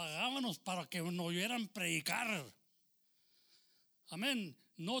 nosotros pagábamos para que nos oyeran predicar. Amén.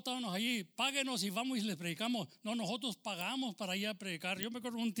 No estábamos allí, páguenos y vamos y les predicamos. No, nosotros pagamos para ir a predicar. Yo me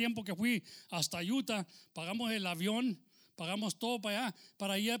acuerdo un tiempo que fui hasta Utah, pagamos el avión, pagamos todo para allá,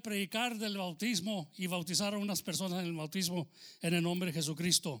 para ir a predicar del bautismo y bautizar a unas personas en el bautismo en el nombre de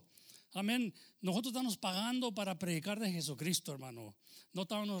Jesucristo. Amén. Nosotros estamos pagando para predicar de Jesucristo, hermano. No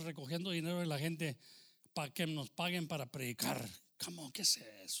estábamos recogiendo dinero de la gente para que nos paguen para predicar. ¿Cómo? ¿Qué es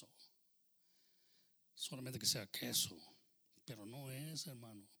eso? Solamente que sea queso. Pero no es,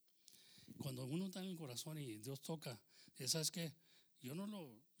 hermano. Cuando uno está en el corazón y Dios toca, ¿sabes qué? Yo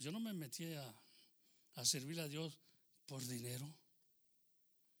no me metí a servirle a Dios por dinero.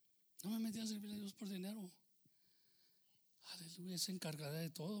 No me metí a servirle a Dios por dinero. Aleluya, se encargará de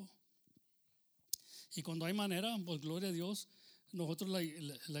todo. Y cuando hay manera, pues gloria a Dios, nosotros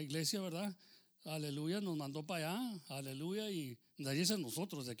la iglesia, ¿verdad? Aleluya, nos mandó para allá, aleluya, y de allí es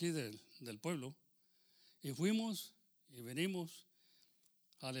nosotros, de aquí del pueblo. Y fuimos y venimos,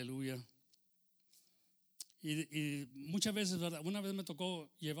 aleluya. Y muchas veces, ¿verdad? Una vez me tocó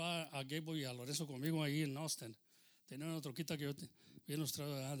llevar a Gabo y a Lorenzo conmigo ahí en Austin. Tenía una troquita que yo había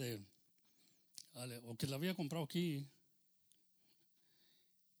mostrado o que la había comprado aquí.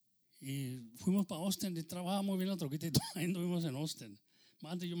 Y fuimos para Austin y trabajaba muy bien la troquita y ahí anduvimos en Austin.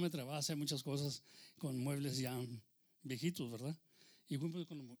 Antes yo me trabajaba a hacer muchas cosas con muebles ya viejitos, ¿verdad? Y fui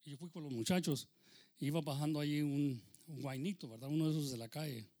con los muchachos. Iba bajando ahí un guainito, ¿verdad? Uno de esos de la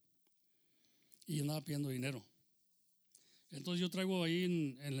calle. Y andaba pidiendo dinero. Entonces yo traigo ahí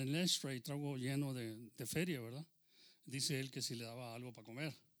en el ashtray, traigo lleno de feria, ¿verdad? Dice él que si le daba algo para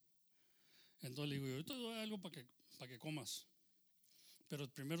comer. Entonces le digo, yo te doy algo para que comas. Pero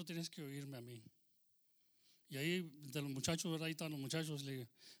primero tienes que oírme a mí. Y ahí de los muchachos, ¿verdad? Ahí están los muchachos. Le digo,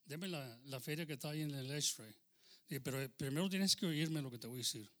 deme la feria que está ahí en el ashtray. Pero primero tienes que oírme lo que te voy a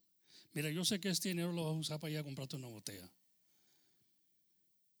decir. Mira, yo sé que este dinero lo vas a usar para ir a comprarte una botella.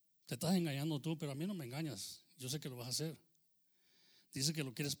 Te estás engañando tú, pero a mí no me engañas. Yo sé que lo vas a hacer. Dice que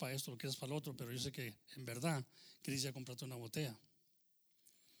lo quieres para esto, lo quieres para lo otro, pero yo sé que en verdad quieres ir a comprarte una botella.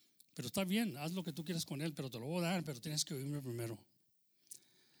 Pero está bien, haz lo que tú quieras con él, pero te lo voy a dar, pero tienes que oírme primero.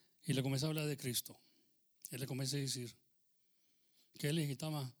 Y le comencé a hablar de Cristo. Y le comencé a decir que él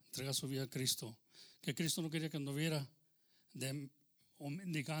necesitaba entregar su vida a Cristo. Que Cristo no quería que anduviera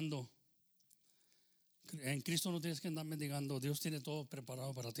mendigando. En Cristo no tienes que andar mendigando. Dios tiene todo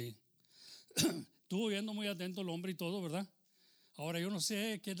preparado para ti. Estuvo viendo muy atento el hombre y todo, ¿verdad? Ahora yo no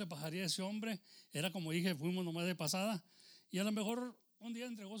sé qué le pasaría a ese hombre. Era como dije, fuimos nomás de pasada. Y a lo mejor un día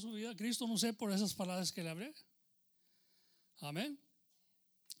entregó su vida a Cristo, no sé, por esas palabras que le hablé. Amén.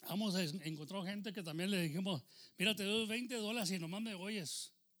 Hemos encontrado gente que también le dijimos, mira, te doy $20 y nomás me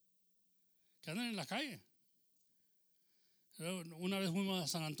oyes. Que andan en la calle. Una vez fuimos a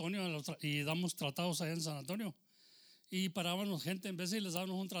San Antonio y damos tratados allá en San Antonio. Y parábamos gente en vez de les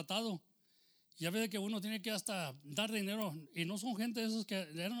dábamos un tratado. Ya ves que uno tiene que hasta dar dinero. Y no son gente de esos que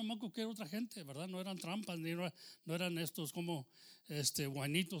eran nomás cualquier otra gente, ¿verdad? No eran trampas, ni no eran estos como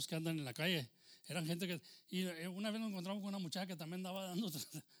guanitos que andan en la calle. Eran gente que... Y una vez nos encontramos con una muchacha que también andaba dando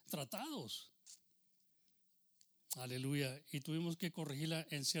tratados. Aleluya. Y tuvimos que corregirla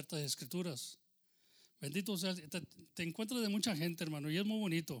en ciertas escrituras. Bendito sea, te encuentras de mucha gente, hermano, y es muy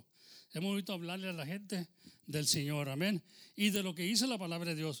bonito. Es muy bonito hablarle a la gente del Señor, amén. Y de lo que dice la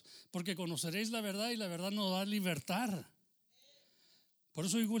palabra de Dios, porque conoceréis la verdad y la verdad nos da libertad. Por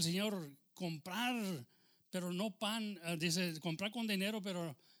eso dijo el Señor, comprar, pero no pan. Dice, comprar con dinero,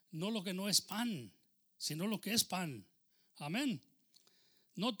 pero no lo que no es pan, sino lo que es pan. Amén.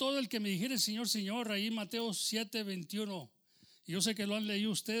 No todo el que me dijere Señor, Señor, ahí Mateo 7:21. Yo sé que lo han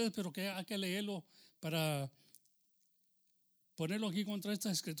leído ustedes, pero que hay que leerlo para ponerlo aquí contra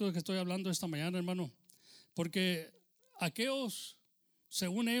estas escrituras que estoy hablando esta mañana, hermano. Porque aquellos,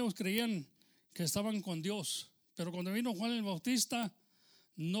 según ellos, creían que estaban con Dios. Pero cuando vino Juan el Bautista,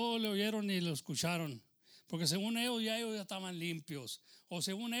 no le oyeron ni lo escucharon. Porque según ellos ya estaban limpios. O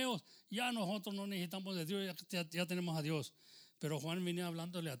según ellos, ya nosotros no necesitamos de Dios, ya tenemos a Dios. Pero Juan venía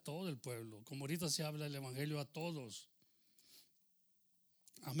hablándole a todo el pueblo, como ahorita se habla el evangelio a todos.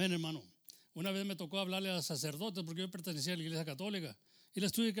 Amén, hermano. Una vez me tocó hablarle a los sacerdotes, porque yo pertenecía a la iglesia católica, y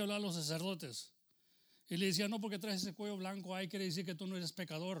les tuve que hablar a los sacerdotes. Y le decía, no, porque traes ese cuello blanco ahí quiere decir que tú no eres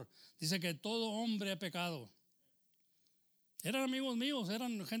pecador. Dice que todo hombre ha pecado. Eran amigos míos,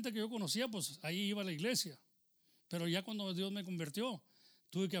 eran gente que yo conocía, pues ahí iba a la iglesia. Pero ya cuando Dios me convirtió,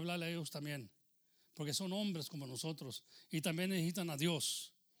 tuve que hablarle a ellos también, porque son hombres como nosotros y también necesitan a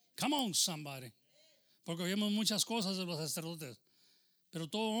Dios. Come on, somebody. Porque oímos muchas cosas de los sacerdotes, pero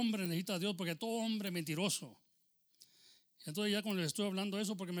todo hombre necesita a Dios, porque todo hombre es mentiroso. Entonces ya cuando les estoy hablando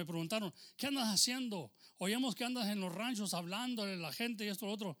eso, porque me preguntaron, ¿qué andas haciendo? Oímos que andas en los ranchos hablándole a la gente y esto y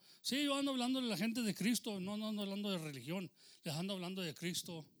lo otro. Sí, yo ando hablándole a la gente de Cristo, no ando hablando de religión, les ando hablando de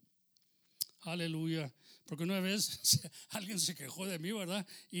Cristo. Aleluya. Porque una vez alguien se quejó de mí, ¿verdad?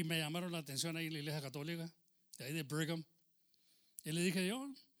 Y me llamaron la atención ahí en la iglesia católica, de ahí de Brigham. Y le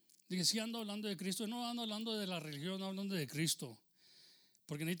dije sí ando hablando de Cristo, no ando hablando de la religión, no hablando de Cristo.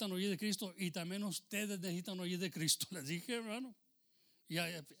 Porque necesitan oír de Cristo y también ustedes necesitan oír de Cristo. Les dije, hermano. Y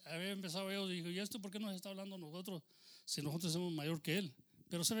había empezado ellos y dije, ¿y esto por qué nos está hablando a nosotros si nosotros somos mayor que Él?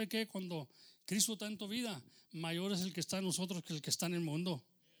 Pero ¿sabe qué? Cuando Cristo está en tu vida, mayor es el que está en nosotros que el que está en el mundo.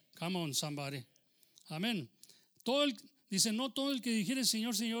 Come on, somebody. Amén. Dice, no todo el que dijere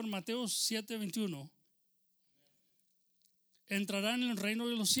Señor, Señor, Mateo 7:21, entrará en el reino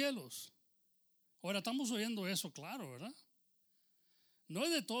de los cielos. Ahora estamos oyendo eso, claro, ¿verdad? No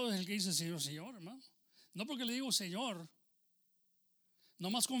es de todos el que dice Señor, Señor, hermano. No porque le digo Señor,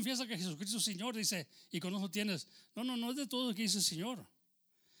 nomás confiesa que Jesucristo es Señor, dice, y con eso tienes. No es de todos el que dice Señor,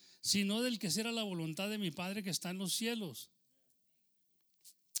 sino del que será la voluntad de mi Padre que está en los cielos.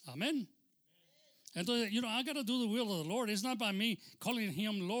 Amén. Entonces, I got to do the will of the Lord. It's not by me calling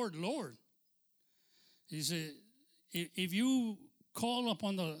him Lord, Lord. He said, if you call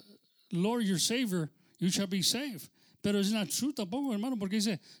upon the Lord your Savior, you shall be saved. Pero es not true tampoco, hermano, porque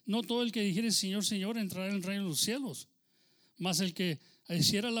dice, no todo el que dijere Señor, Señor entrará en el reino de los cielos, mas el que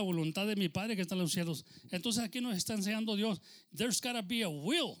hiciera la voluntad de mi Padre que está en los cielos. Entonces aquí nos está enseñando Dios, there's got to be a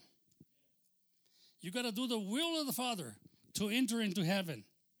will. You got to do the will of the Father to enter into heaven.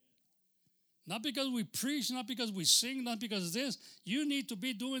 Not because we preach, not because we sing, not because of this. You need to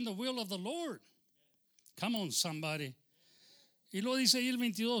be doing the will of the Lord. Come on, somebody. Y lo dice ahí el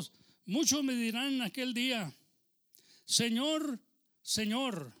 22. Muchos me dirán en aquel día, Señor,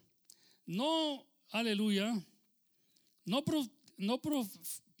 Señor, no, aleluya, no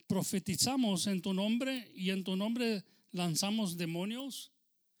profetizamos en tu nombre y en tu nombre lanzamos demonios.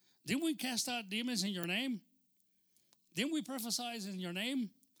 Didn't we cast out demons in your name? Didn't we prophesy in your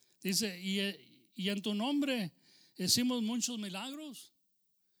name? Dice, y en tu nombre hicimos muchos milagros.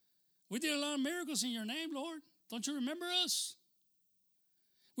 We did a lot of miracles in your name, Lord. Don't you remember us?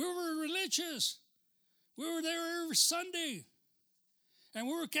 We were religious. We were there every Sunday. And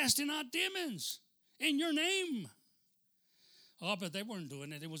we were casting out demons in your name. Oh, but they weren't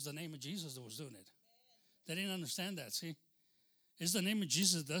doing it. It was the name of Jesus that was doing it. They didn't understand that, see? It's the name of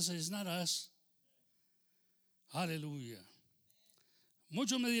Jesus that does it. It's not us. Hallelujah.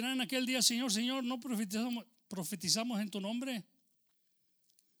 Muchos me dirán aquel día, Señor, Señor, no profetizamos en tu nombre.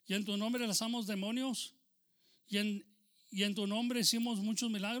 Y en tu nombre lanzamos demonios. Y en tu nombre hicimos muchos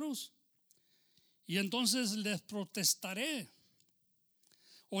milagros. Y entonces les protestaré.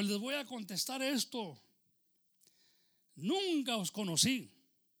 O les voy a contestar esto. Nunca os conocí.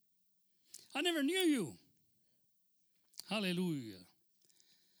 I never knew you. Aleluya.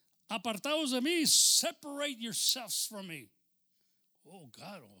 Apartaos de mí, separate yourselves from me. Oh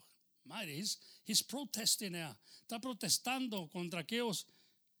God Almighty, he's protesting now. Está protestando contra aquellos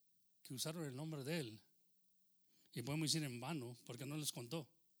que usaron el nombre de él. Y podemos decir en vano, porque no les contó.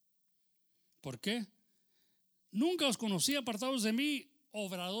 ¿Por qué? Nunca os conocí, apartados de mí,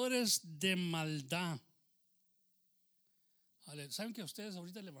 obradores de maldad. ¿Saben que ustedes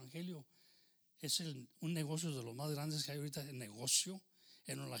ahorita el evangelio es un negocio de los más grandes que hay ahorita, el negocio?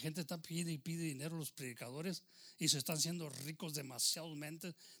 En donde la gente está pide y pide dinero a los predicadores y se están haciendo ricos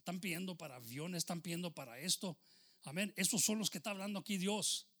demasiadamente. Están pidiendo para aviones, están pidiendo para esto. Amén. Estos son los que está hablando aquí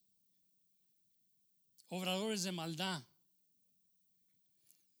Dios. Obradores de maldad.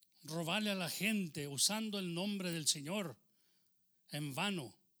 Robarle a la gente usando el nombre del Señor en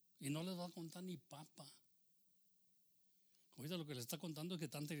vano. Y no les va a contar ni papa. Ahorita lo que les está contando es que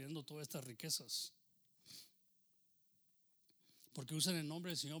están teniendo todas estas riquezas. Porque usan el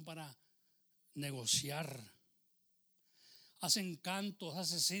nombre del Señor para negociar. Hacen cantos,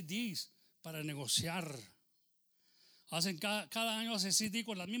 hacen CDs para negociar. Cada año hace CD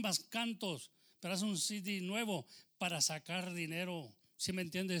con las mismas cantos, pero hace un CD nuevo para sacar dinero. ¿Sí me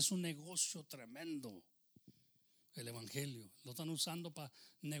entiende? Es un negocio tremendo. El evangelio lo están usando para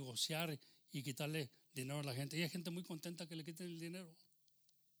negociar y quitarle dinero a la gente. Y hay gente muy contenta que le quiten el dinero,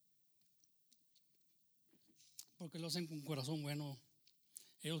 porque lo hacen con corazón bueno.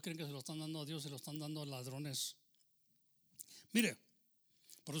 Ellos creen que se lo están dando a Dios, se lo están dando a ladrones. Mire,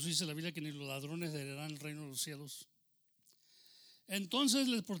 por eso dice la Biblia que ni los ladrones heredarán el reino de los cielos. Entonces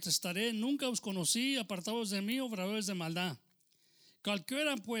les protestaré: nunca os conocí, apartados de mí, obradores de maldad.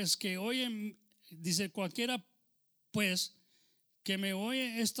 Cualquiera pues que oye, dice, cualquiera pues que me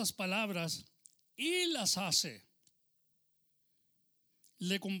oye estas palabras y las hace,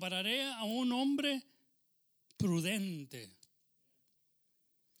 le compararé a un hombre prudente.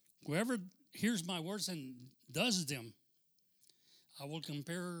 Whoever hears my words and does them, I will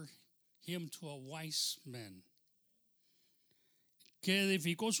compare him to a wise man, que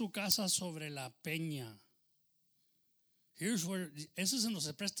edificó su casa sobre la peña. Here's where, ese se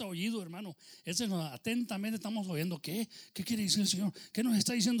nos presta oído, hermano. Ese nos atentamente estamos oyendo. ¿Qué quiere decir el Señor? ¿Qué nos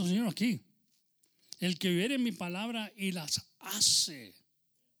está diciendo el Señor aquí? El que oyere mi palabra y las hace.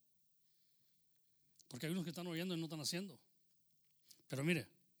 Porque hay unos que están oyendo y no están haciendo. Pero mire,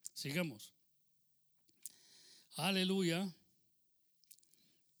 sigamos. Aleluya.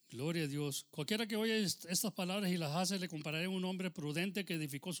 Gloria a Dios. Cualquiera que oye estas palabras y las hace, le compararé a un hombre prudente que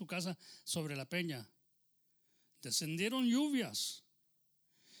edificó su casa sobre la peña. Descendieron lluvias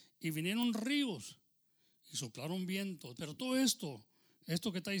y vinieron ríos y soplaron vientos. Pero todo esto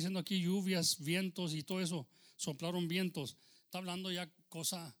que está diciendo aquí, lluvias, vientos y todo eso, soplaron vientos, está hablando ya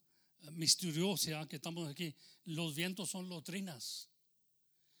cosa misteriosa que estamos aquí. Los vientos son doctrinas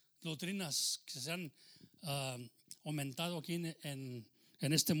que se han aumentado aquí en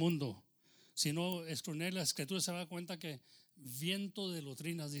este mundo. Si no escudriñar la escritura, se da cuenta que viento de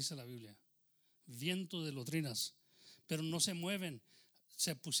doctrinas, dice la Biblia. Viento de doctrinas, pero no se mueven.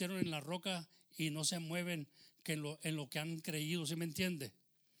 Se pusieron en la roca y no se mueven en lo que han creído. ¿Sí me entiende?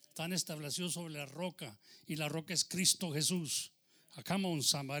 Están establecidos sobre la roca, y la roca es Cristo Jesús. Come on,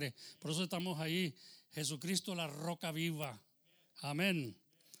 somebody. Por eso estamos ahí. Jesucristo, la roca viva. Amén.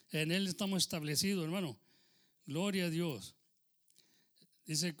 En Él estamos establecidos, hermano. Gloria a Dios.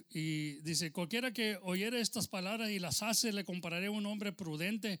 Dice, cualquiera que oyere estas palabras y las hace, le compararé a un hombre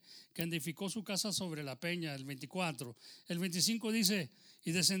prudente que edificó su casa sobre la peña. El 24. El 25 dice,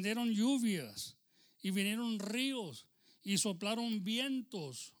 y descendieron lluvias y vinieron ríos y soplaron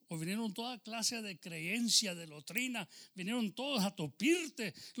vientos, o vinieron toda clase de creencia, de doctrina, vinieron todos a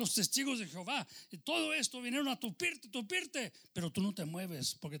tupirte, los testigos de Jehová, y todo esto vinieron a tupirte, pero tú no te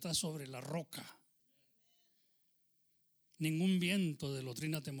mueves porque estás sobre la roca. Ningún viento de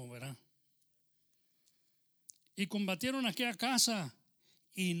doctrina te moverá. Y combatieron aquella casa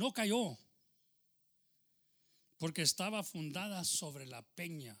y no cayó, porque estaba fundada sobre la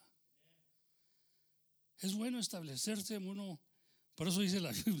peña. Es bueno establecerse uno. Por eso dice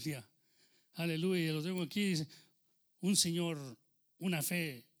la Biblia, aleluya, y lo tengo aquí, dice, un Señor, una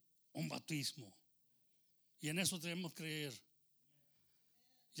fe, un bautismo. Y en eso debemos creer.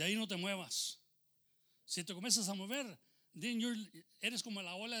 Y ahí no te muevas. Si te comienzas a mover, eres como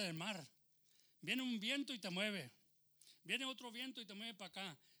la ola del mar. Viene un viento y te mueve. Viene otro viento y te mueve para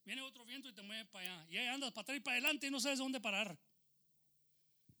acá. Viene otro viento y te mueve para allá. Y ahí andas para atrás y para adelante y no sabes dónde parar.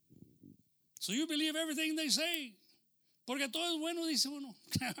 So you believe everything they say. Porque todo es bueno, dice uno.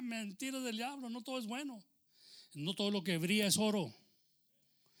 Mentira del diablo, no todo es bueno. No todo lo que brilla es oro.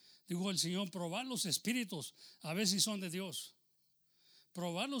 Dijo el Señor, probar los espíritus a ver si son de Dios.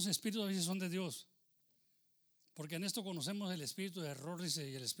 Probar los espíritus a ver si son de Dios. Porque en esto conocemos el espíritu de error, dice,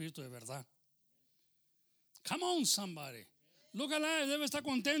 y el espíritu de verdad. Come on, somebody. Look alive, debe estar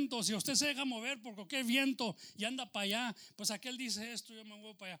contento. Si usted se deja mover por cualquier viento y anda para allá, pues aquel dice esto, yo me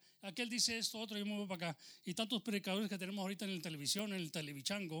muevo para allá. Aquel dice esto, otro, yo me muevo para acá. Y tantos predicadores que tenemos ahorita en la televisión, en el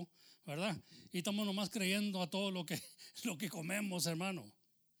televichango, ¿verdad? Y estamos nomás creyendo a todo lo que comemos, hermano.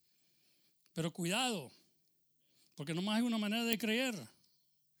 Pero cuidado, porque nomás hay una manera de creer,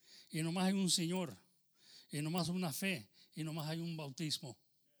 y nomás hay un Señor, y nomás una fe, y nomás hay un bautismo.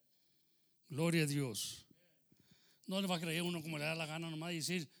 Gloria a Dios. No le va a creer uno como le da la gana nomás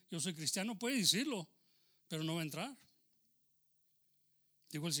decir, yo soy cristiano, puede decirlo, pero no va a entrar.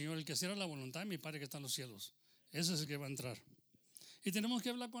 Dijo el Señor, el que hiciera la voluntad de mi Padre que está en los cielos, ese es el que va a entrar. Y tenemos que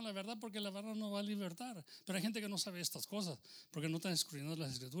hablar con la verdad, porque la verdad nos va a libertar. Pero hay gente que no sabe estas cosas, porque no están escudriñando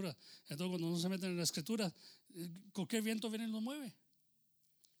las escrituras. Entonces cuando no se meten en las escrituras, cualquier viento viene y los mueve.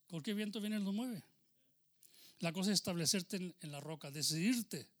 Cualquier viento viene y los mueve. La cosa es establecerte en la roca,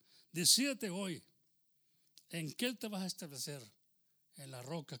 decídete hoy. ¿En qué te vas a establecer? En la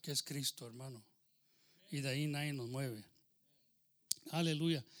roca que es Cristo, hermano. Y de ahí nadie nos mueve.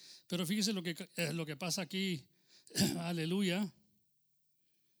 Aleluya. Pero fíjese lo que pasa aquí. Aleluya.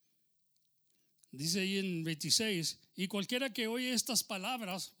 Dice ahí en 26, y cualquiera que oye estas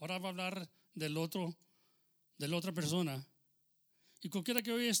palabras, ahora va a hablar de la otra persona, y cualquiera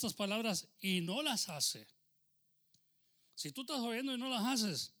que oye estas palabras y no las hace. Si tú estás oyendo y no las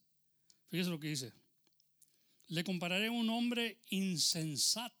haces, fíjese lo que dice. Le compararé a un hombre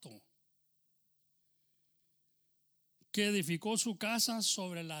insensato que edificó su casa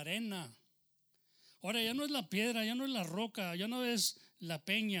sobre la arena. Ahora ya no es la piedra, ya no es la roca, ya no es la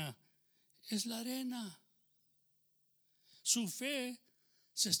peña, es la arena. Su fe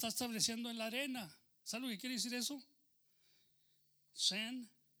se está estableciendo en la arena. ¿Sabe lo que quiere decir eso? Sand.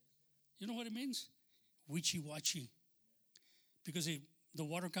 You know what it means? Witchy-watchy. Because the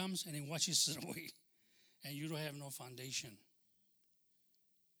water comes and it washes it away. And you don't have no foundation.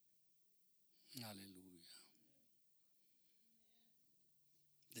 Aleluya.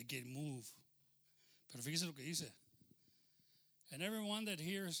 They get moved. Pero fíjese lo que dice. And everyone that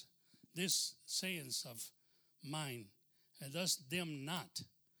hears this sayings of mine and does them not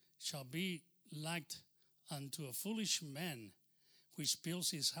shall be likened unto a foolish man which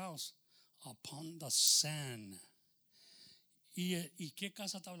builds his house upon the sand. ¿Y qué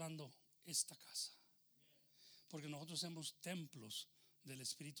casa está hablando? Esta casa. Porque nosotros somos templos del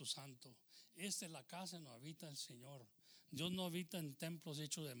Espíritu Santo. Esta es la casa en donde habita el Señor. Dios no habita en templos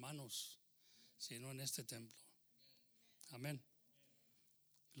hechos de manos, sino en este templo. Amén.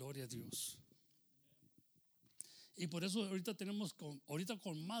 Gloria a Dios. Y por eso ahorita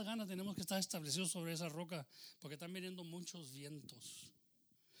con más ganas tenemos que estar establecidos sobre esa roca, porque están viniendo muchos vientos,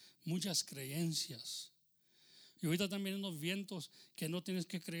 muchas creencias. Y ahorita están viniendo vientos que no tienes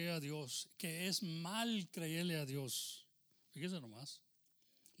que creer a Dios, que es mal creerle a Dios. Fíjese nomás.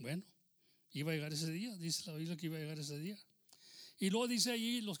 Bueno, iba a llegar ese día, dice la Biblia que iba a llegar ese día. Y luego dice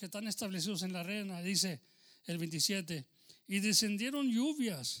allí los que están establecidos en la arena, dice el 27, y descendieron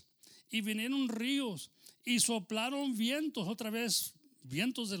lluvias y vinieron ríos y soplaron vientos, otra vez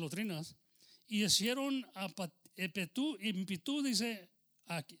vientos de doctrinas, y hicieron impitud, dice,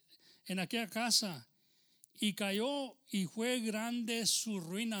 en aquella casa, y cayó y fue grande su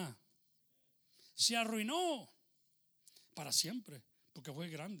ruina. Se arruinó para siempre, porque fue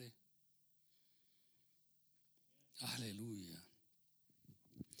grande. Aleluya.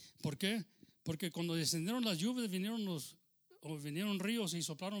 ¿Por qué? Porque cuando descendieron las lluvias, vinieron ríos y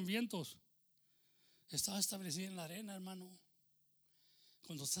soplaron vientos. Estaba establecido en la arena, hermano.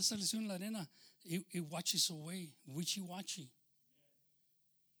 Cuando está establecido en la arena, it watches away, witchy-watchy.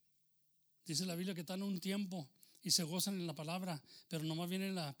 Dice la Biblia que están un tiempo y se gozan en la palabra, pero nomás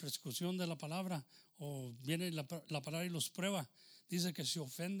viene la persecución de la palabra, o viene la palabra y los prueba. Dice que se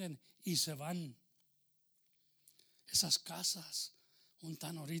ofenden y se van. Esas casas, un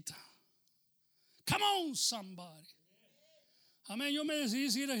tan ahorita. Come on, somebody. Amén. Yo me decidí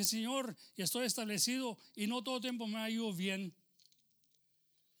decir al Señor y estoy establecido, y no todo el tiempo me ha ido bien.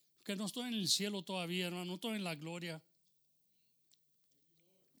 Que no estoy en el cielo todavía, hermano, no estoy en la gloria.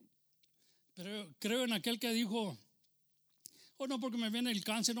 Pero creo en aquel que dijo, no porque me viene el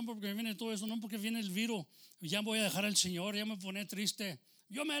cáncer, no porque me viene todo eso, no porque viene el virus, ya voy a dejar al Señor, ya me pone triste.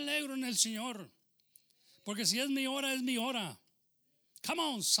 Yo me alegro en el Señor, porque si es mi hora, es mi hora. Come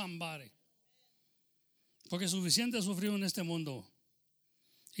on, somebody. Porque suficiente he sufrido en este mundo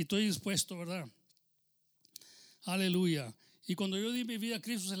y estoy dispuesto, ¿verdad? Aleluya. Y cuando yo di mi vida a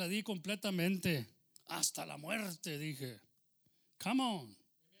Cristo, se la di completamente hasta la muerte, dije. Come on.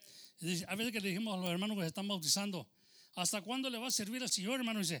 A veces que le dijimos a los hermanos que se están bautizando, ¿hasta cuándo le va a servir al Señor,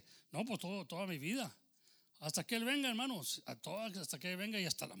 hermano? Y dice, no, pues toda mi vida. Hasta que Él venga, hermanos. Hasta que Él venga y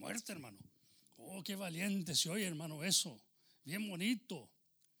hasta la muerte, hermano. Oh, qué valiente se oye, hermano, eso. Bien bonito.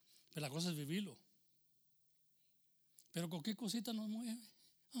 Pero la cosa es vivirlo. Pero con qué cosita nos mueve.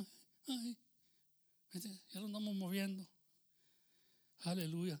 Ay, ya lo andamos moviendo.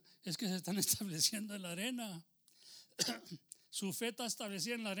 Aleluya. Es que se están estableciendo en la arena. Su fe está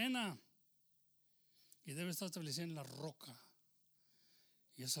establecida en la arena y debe estar establecida en la roca.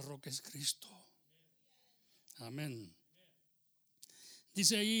 Y esa roca es Cristo. Amén.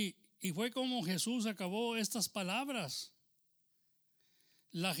 Dice ahí, y fue como Jesús acabó estas palabras.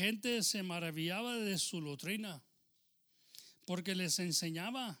 La gente se maravillaba de su doctrina, porque les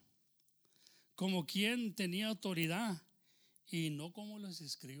enseñaba como quien tenía autoridad y no como los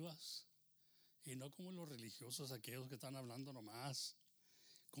escribas. Y no como los religiosos, aquellos que están hablando nomás,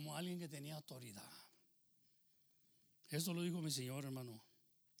 como alguien que tenía autoridad. Eso lo dijo mi Señor, hermano.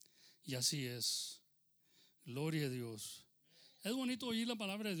 Y así es. Gloria a Dios. Es bonito oír la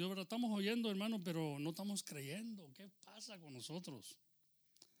palabra de Dios, ¿verdad? Estamos oyendo, hermano, pero no estamos creyendo. ¿Qué pasa con nosotros?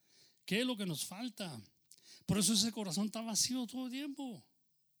 ¿Qué es lo que nos falta? Por eso ese corazón está vacío todo el tiempo.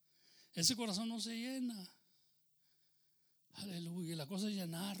 Ese corazón no se llena. Aleluya. La cosa es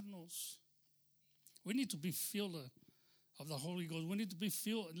llenarnos. We need to be filled of the Holy Ghost. We need to be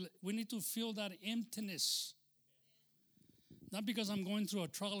filled. We need to feel that emptiness. Not because I'm going through a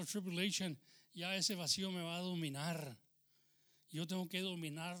trial or tribulation. Ya ese vacío me va a dominar. Yo tengo que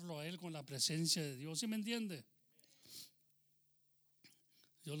dominarlo a Él con la presencia de Dios. ¿Sí me entiende?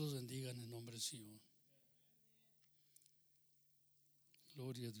 Dios los bendiga en el nombre del Señor.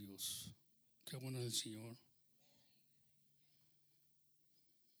 Gloria a Dios. Qué bueno es el Señor.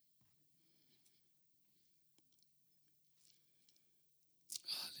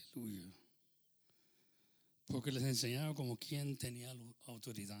 Aleluya. Porque les enseñaba como quien tenía la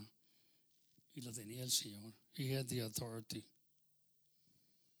autoridad. Y la tenía el Señor. He had the authority.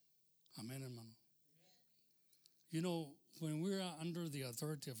 Amén, hermano. You know, when we're under the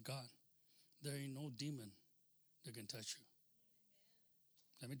authority of God, there ain't no demon that can touch you.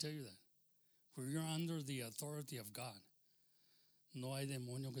 Let me tell you that. When you're under the authority of God, no hay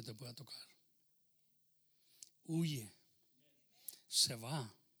demonio que te pueda tocar. Huye. Se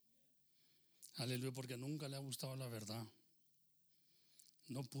va. Aleluya, porque nunca le ha gustado la verdad.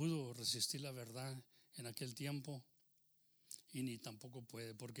 No pudo resistir la verdad en aquel tiempo y ni tampoco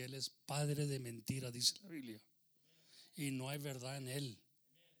puede, porque Él es padre de mentira, dice la Biblia. Y no hay verdad en Él.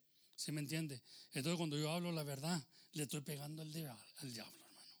 ¿Sí me entiende? Entonces cuando yo hablo la verdad, le estoy pegando al diablo,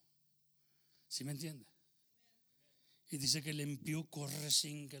 hermano. ¿Sí me entiende? Y dice que el impío corre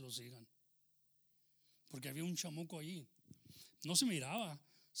sin que lo sigan. Porque había un chamuco allí. No se miraba,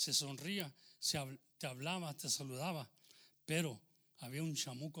 se sonría, te hablaba, te saludaba, pero había un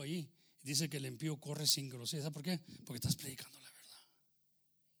chamuco allí. Y dice que el impío corre sin que lo siga. ¿Sabes por qué? Porque estás predicando la verdad.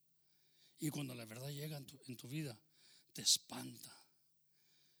 Y cuando la verdad llega en tu vida, te espanta.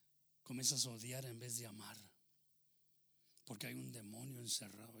 Comienzas a odiar en vez de amar. Porque hay un demonio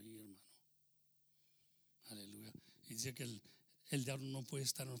encerrado allí, hermano. Aleluya. Y dice que el diablo no puede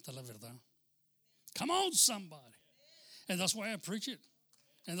estar donde está la verdad. Come on, somebody. And that's why I preach it.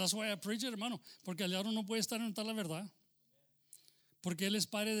 And that's why I preach it, hermano. Porque el diablo no puede estar donde está la verdad. Porque él es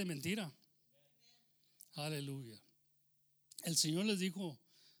padre de mentira. Aleluya. El Señor les dijo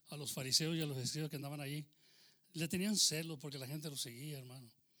a los fariseos y a los escribas que andaban allí, le tenían celos porque la gente lo seguía, hermano.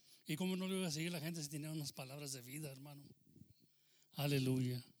 ¿Y cómo no le iba a seguir la gente si tenía unas palabras de vida, hermano?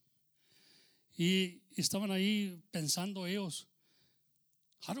 Aleluya. Y estaban ahí pensando ellos,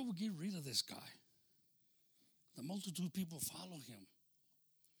 how do we get rid of this guy? The multitude of people follow him.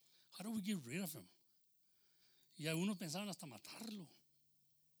 How do we get rid of him? Y algunos pensaban hasta matarlo.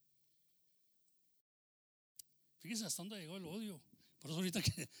 Fíjese hasta dónde llegó el odio. Por eso ahorita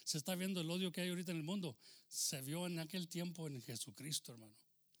que se está viendo el odio que hay ahorita en el mundo, se vio en aquel tiempo en Jesucristo, hermano.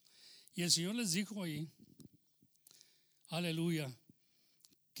 Y el Señor les dijo ahí, aleluya,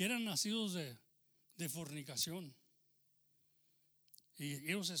 que eran nacidos de fornicación. Y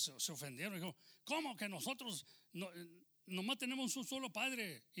ellos se ofendieron. Dijo, ¿cómo que nosotros nomás tenemos un solo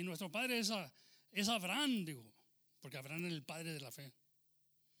padre? Y nuestro padre es Abraham, digo. Porque Abraham es el padre de la fe.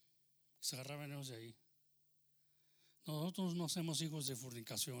 Se agarraban ellos de ahí. Nosotros no somos hijos de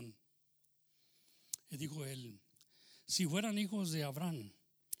fornicación. Y dijo él, si fueran hijos de Abraham,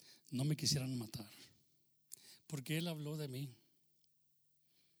 no me quisieran matar. Porque él habló de mí.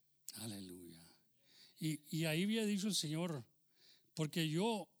 Aleluya. Y ahí había dicho el Señor, porque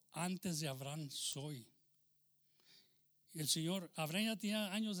yo antes de Abraham soy. Y el Señor, Abraham ya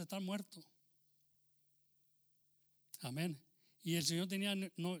tenía años de estar muerto. Amén. Y el Señor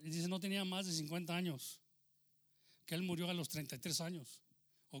no tenía más de 50 años. Que él murió a los 33 años.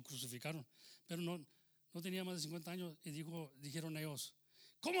 O crucificaron. Pero no tenía más de 50 años. Y dijeron ellos,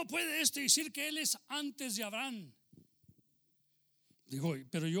 ¿cómo puede decir que él es antes de Abraham? Dijo,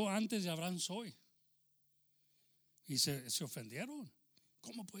 pero yo antes de Abraham soy. Y se ofendieron.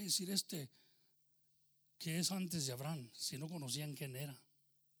 ¿Cómo puede decir que es antes de Abraham si no conocían quién era?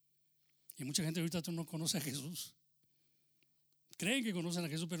 Y mucha gente ahorita no conoce a Jesús. Creen que conocen a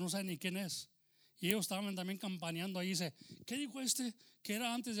Jesús, pero no saben ni quién es. Y ellos estaban también campaneando ahí. Dice, ¿qué dijo que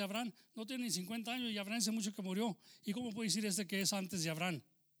era antes de Abraham? No tiene ni 50 años y Abraham hace mucho que murió. ¿Y cómo puede decir que es antes de Abraham?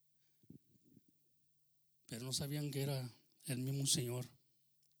 Pero no sabían que era el mismo Señor.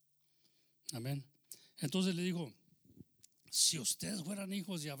 Amén. Entonces le dijo, si ustedes fueran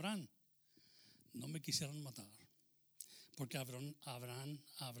hijos de Abraham, no me quisieran matar. Porque Abraham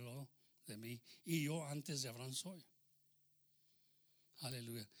habló de mí y yo antes de Abraham soy.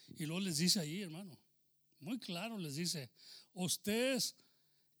 Aleluya. Y luego les dice ahí, hermano, muy claro les dice, ustedes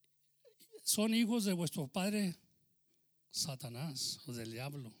son hijos de vuestro padre Satanás o del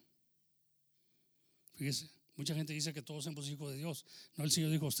diablo. Fíjese, mucha gente dice que todos somos hijos de Dios. No, el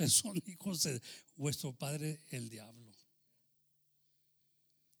Señor dijo, ustedes son hijos de vuestro padre el diablo.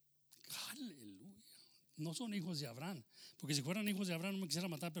 Aleluya. No son hijos de Abraham, porque si fueran hijos de Abraham no me quisiera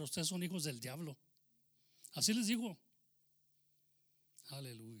matar, pero ustedes son hijos del diablo. Así les digo.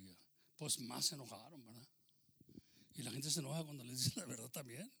 Aleluya. Pues más se enojaron, ¿verdad? Y la gente se enoja cuando les dice la verdad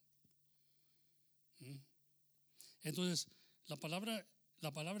también. Entonces, la palabra,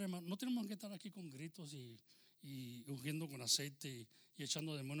 hermano, no tenemos que estar aquí con gritos y ungiendo con aceite y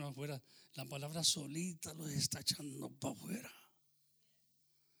echando demonios afuera. La palabra solita los está echando para afuera.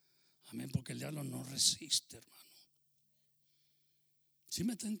 Amén, porque el diablo no resiste, hermano. ¿Sí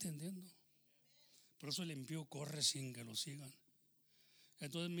me está entendiendo? Por eso el impío corre sin que lo sigan.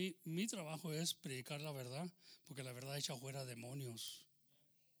 Entonces mi trabajo es predicar la verdad, porque la verdad echa fuera demonios.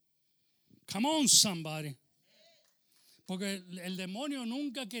 Come on, somebody. Porque el demonio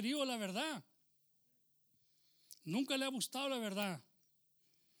nunca ha querido la verdad. Nunca le ha gustado la verdad.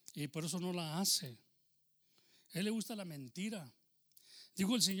 Y por eso no la hace. A él le gusta la mentira.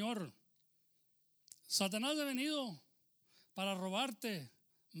 Dijo el Señor, Satanás ha venido para robarte,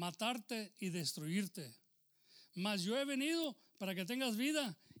 matarte y destruirte. Mas yo he venido para que tengas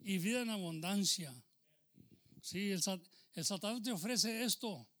vida y vida en abundancia. Sí, el Satanás te ofrece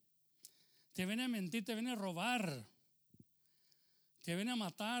esto. Te viene a mentir, te viene a robar. Te viene a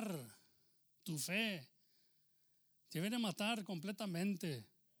matar tu fe. Te viene a matar completamente.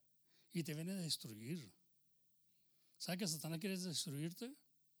 Y te viene a destruir. ¿Sabes que Satanás quiere destruirte?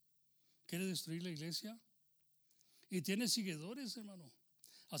 Quiere destruir la iglesia. Y tiene seguidores, hermano.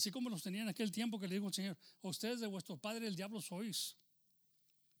 Así como los tenía en aquel tiempo que le dijo el Señor, ustedes de vuestro padre el diablo sois.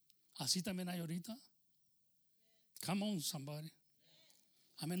 Así también hay ahorita. Come on, somebody.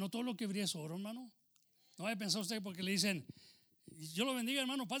 Amén. No todo lo que brilla es oro, hermano. No vaya a pensar usted porque le dicen, yo lo bendiga,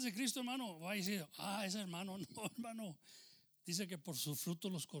 hermano, paz de Cristo, hermano. Va a decir, ese hermano, no, hermano. Dice que por sus frutos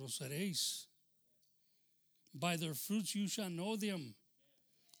los conoceréis. By their fruits you shall know them.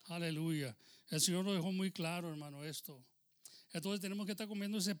 Aleluya. El Señor lo dejó muy claro, hermano, esto. Entonces tenemos que estar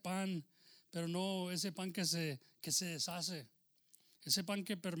comiendo ese pan, pero no ese pan que se deshace. Ese pan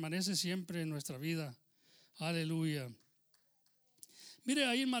que permanece siempre en nuestra vida. Aleluya. Mire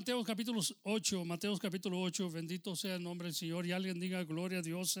ahí en Mateo capítulo 8, bendito sea el nombre del Señor. Y alguien diga gloria a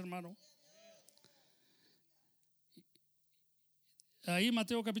Dios, hermano. Ahí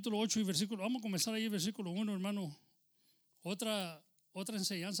Mateo capítulo 8 y versículo, vamos a comenzar ahí versículo 1, hermano. Otra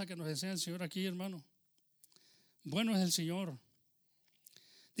enseñanza que nos enseña el Señor aquí, hermano. Bueno es el Señor.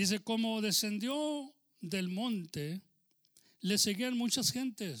 Dice, como descendió del monte, le seguían muchas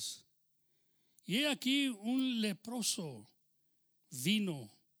gentes. Y he aquí un leproso vino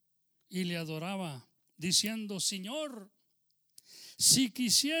y le adoraba, diciendo, Señor, si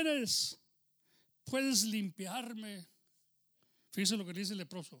quisieres, puedes limpiarme. Fíjese lo que dice el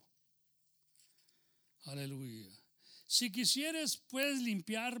leproso. Aleluya. Si quisieres, puedes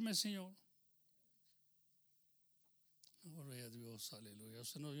limpiarme, Señor. Gloria a Dios, aleluya.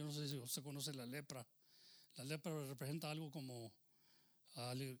 Yo no sé si usted conoce la lepra. La lepra representa algo como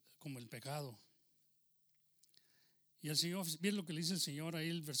el pecado. Y el Señor, miren lo que le dice el Señor ahí,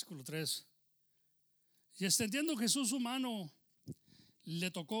 el versículo 3. Y extendiendo Jesús su mano,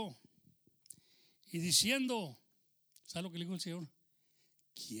 le tocó. Y diciendo, ¿sabe lo que le dijo el Señor?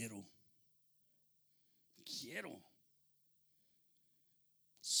 Quiero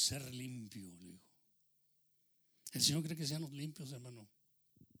ser limpio, le dijo. El Señor quiere que seamos limpios, hermano.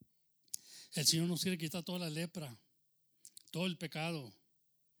 El Señor nos quiere quitar toda la lepra, todo el pecado.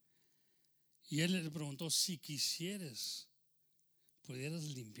 Y Él le preguntó, si quisieres, pudieras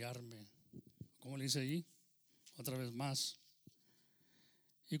limpiarme. ¿Cómo le dice allí? Otra vez más.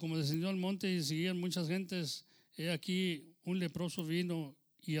 Y como descendió al monte y seguían muchas gentes, he aquí un leproso vino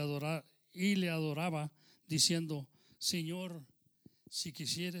y le adoraba, diciendo, Señor, si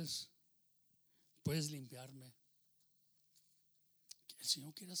quisieres, puedes limpiarme. El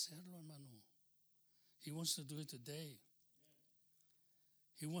Señor quiere hacerlo, hermano. He wants to do it today.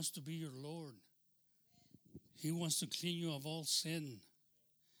 He wants to be your Lord. He wants to clean you of all sin.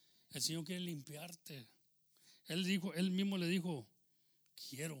 El Señor quiere limpiarte. Él mismo le dijo,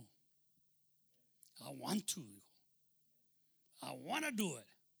 quiero. I want to, dijo. I want to do it.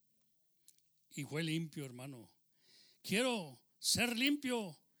 Y fue limpio, hermano. Quiero ser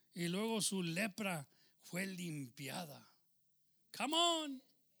limpio. Y luego su lepra fue limpiada. Come on.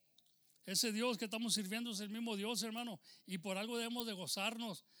 Ese Dios que estamos sirviendo es el mismo Dios, hermano. Y por algo debemos de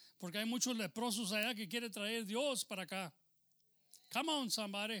gozarnos. Porque hay muchos leprosos allá que quiere traer Dios para acá. Come on,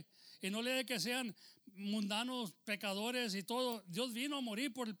 somebody. Y no le de que sean mundanos, pecadores y todo. Dios vino a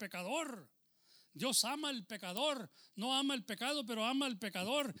morir por el pecador. Dios ama al pecador. No ama el pecado, pero ama al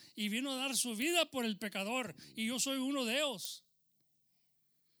pecador. Y vino a dar su vida por el pecador. Y yo soy uno de ellos.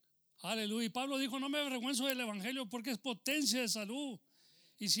 Aleluya. Y Pablo dijo, no me avergüenzo del evangelio porque es potencia de salud.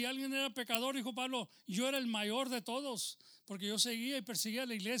 Y si alguien era pecador, dijo Pablo, yo era el mayor de todos. Porque yo seguía y perseguía a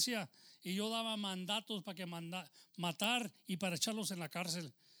la iglesia. Y yo daba mandatos para que matar y para echarlos en la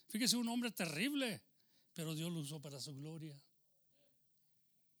cárcel. Fíjese, un hombre terrible, pero Dios lo usó para su gloria.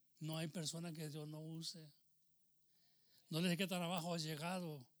 No hay persona que Dios no use. No le dije qué tan abajo has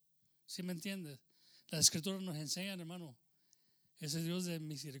llegado. ¿Sí me entiendes? Las escrituras nos enseñan, hermano, ese Dios de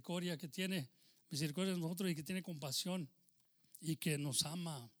misericordia que tiene misericordia de nosotros y que tiene compasión y que nos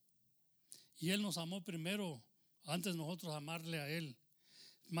ama. Y Él nos amó primero, antes nosotros amarle a Él.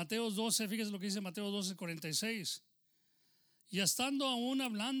 Mateo 12, fíjese lo que dice Mateo 12, 46. Y estando aún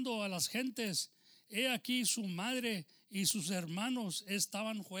hablando a las gentes, he aquí su madre y sus hermanos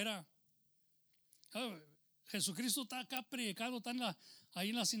estaban fuera. Jesucristo está acá predicando, está ahí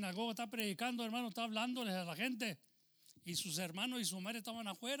en la sinagoga, está predicando, hermano, está hablándoles a la gente. Y sus hermanos y su madre estaban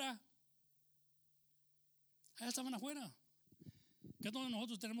afuera. Allá estaban afuera. ¿Qué todos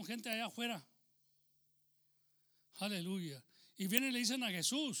nosotros tenemos gente allá afuera? Aleluya. Y vienen y le dicen a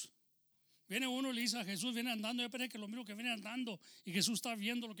Jesús. Viene uno y le dice a Jesús, viene andando. Yo pensé que lo mismo que viene andando. Y Jesús está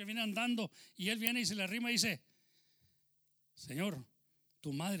viendo lo que viene andando. Y él viene y se le arrima y dice, Señor,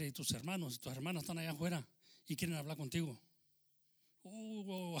 tu madre y tus hermanos y tus hermanas están allá afuera y quieren hablar contigo.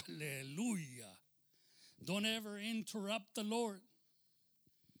 Oh, aleluya. Don't ever interrupt the Lord.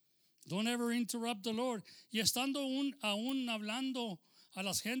 Don't ever interrupt the Lord. Y estando aún hablando a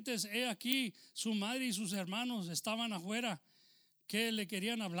las gentes, he aquí su madre y sus hermanos estaban afuera que le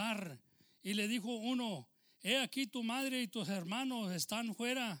querían hablar. Y le dijo uno, he aquí tu madre y tus hermanos están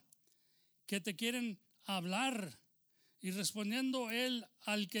fuera que te quieren hablar. Y respondiendo él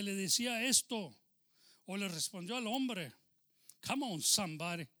al que le decía esto, o le respondió al hombre, come on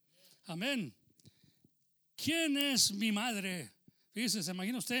somebody, amén. ¿Quién es mi madre? Fíjese, se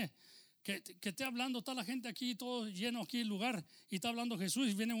imagina usted que esté hablando, está la gente aquí, todo lleno aquí el lugar, y está hablando Jesús,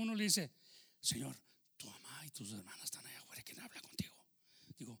 y viene uno y le dice, Señor, tu mamá y tus hermanas están allá afuera, ¿quién habla contigo?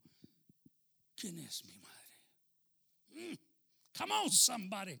 Digo, ¿quién es mi madre? Come on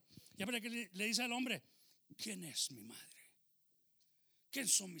somebody. Ya verá que le dice al hombre, ¿quién es mi madre? ¿Quién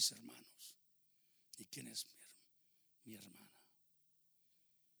son mis hermanos? ¿Y quién es mi hermana?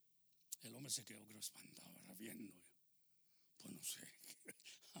 El hombre se quedó espantado, ahora viendo. Pues no sé.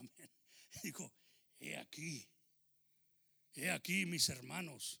 Amén. Dijo, he aquí mis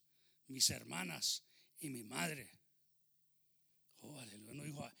hermanos, mis hermanas y mi madre. Oh, aleluya. No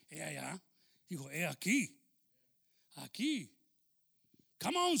dijo, he allá. Dijo, he aquí.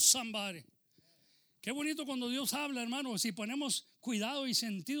 Come on somebody. Qué bonito cuando Dios habla, hermano. Si ponemos cuidado y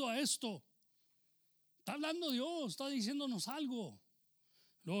sentido a esto, está hablando Dios, está diciéndonos algo.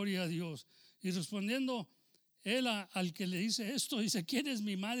 Gloria a Dios. Y respondiendo él al que le dice esto, dice, ¿quién es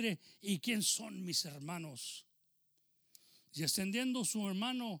mi madre y quién son mis hermanos? Y extendiendo su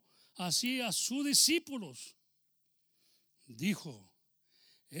hermano así a sus discípulos, dijo,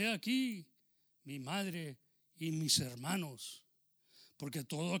 he aquí mi madre y mis hermanos. Porque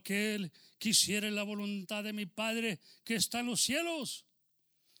todo aquel que hiciere la voluntad de mi Padre que está en los cielos,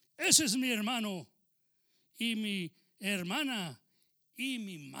 ese es mi hermano y mi hermana y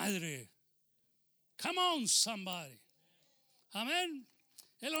mi madre. Come on somebody. Amén.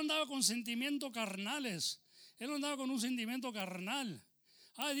 Él andaba con sentimientos carnales. Él andaba con un sentimiento carnal.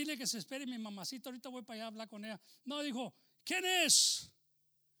 Dile que se espere mi mamacita, ahorita voy para allá a hablar con ella. No, dijo, ¿quién es?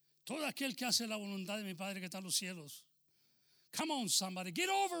 Todo aquel que hace la voluntad de mi Padre que está en los cielos. Come on somebody, get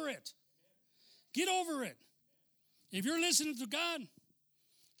over it. Get over it. If you're listening to God,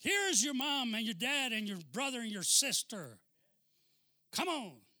 here's your mom and your dad and your brother and your sister. Come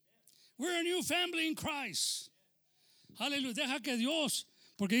on. We're a new family in Christ. Aleluya. Deja que Dios,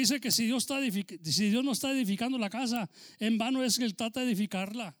 porque dice que si Dios no está edificando la casa, en vano es que Él trata de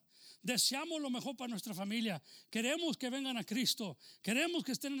edificarla. Deseamos lo mejor para nuestra familia. Queremos que vengan a Cristo. Queremos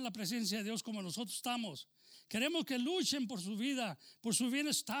que estén en la presencia de Dios como nosotros estamos. Queremos que luchen por su vida, por su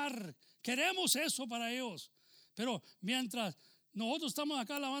bienestar. Queremos eso para ellos. Pero mientras nosotros estamos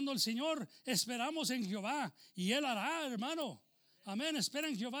acá alabando al Señor, esperamos en Jehová y Él hará, hermano. Amén. Espera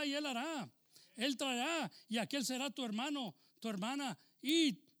en Jehová y Él hará. Él traerá y aquel será tu hermano, tu hermana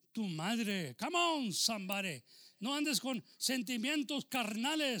y tu madre. Come on, somebody. No andes con sentimientos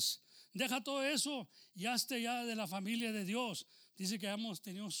carnales. Deja todo eso y hazte ya de la familia de Dios. Dice que hemos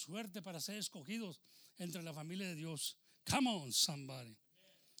tenido suerte para ser escogidos entre la familia de Dios. Come on, somebody.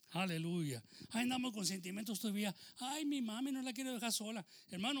 Aleluya. Ay, andamos con sentimientos todavía. Ay, mi mami no la quiere dejar sola.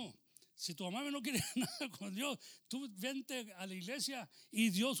 Hermano, si tu mamá no quiere nada con Dios, tú vente a la iglesia y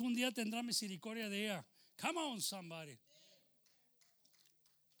Dios un día tendrá misericordia de ella. Come on, somebody.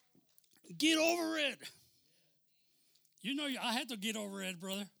 Get over it. You know, I had to get over it,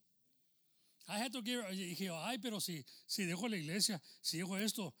 brother. I had to get. Dije, ay, pero si dejo la iglesia, si dejo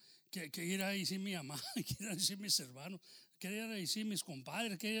esto, que ir a decir mi mamá, que ir a decir mis hermanos, que ir a decir mis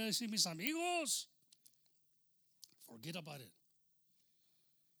compadres, que ir a decir mis amigos. Forget about it.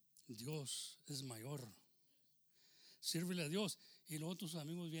 Dios es mayor. Sírvele a Dios. Y luego tus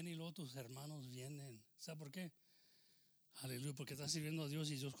amigos vienen y luego tus hermanos vienen. ¿Sabe por qué? Aleluya, porque estás sirviendo a Dios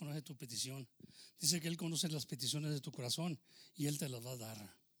y Dios conoce tu petición. Dice que Él conoce las peticiones de tu corazón y Él te las va a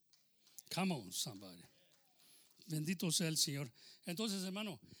dar. Come on, somebody. Bendito sea el Señor. Entonces,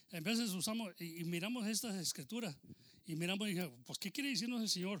 hermano, en veces usamos y miramos estas escrituras y miramos y dije, pues, ¿qué quiere decirnos el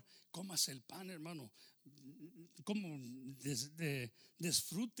Señor? Comas el pan, hermano. Como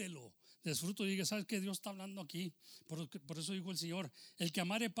desfrútelo. Desfruto y diga, ¿sabes qué? Dios está hablando aquí. Por eso dijo el Señor: el que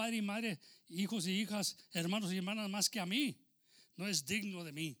amare padre y madre, hijos y hijas, hermanos y hermanas más que a mí, no es digno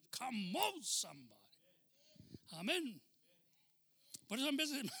de mí. Come on, somebody. Amén. Por eso en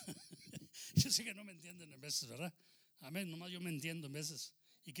veces, yo sé que no me entienden en veces, ¿verdad? Amén, nomás yo me entiendo en veces.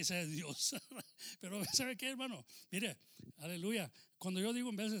 Y que sea Dios. Pero ¿sabe qué, hermano? Mire, aleluya. Cuando yo digo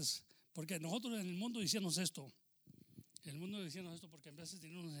en veces, porque nosotros en el mundo decíamos esto. En el mundo decíamos esto porque en veces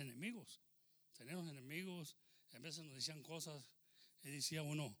teníamos enemigos. Teníamos enemigos, en veces nos decían cosas. Y decía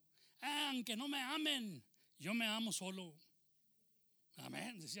uno, aunque no me amen, yo me amo solo.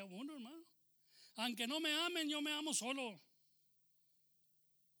 Amén, decía uno, hermano. Aunque no me amen, yo me amo solo.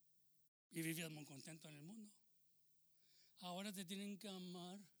 Y vivías muy contento en el mundo. Ahora te tienen que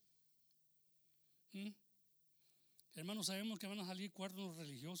amar. Hermanos, sabemos que van a salir cuernos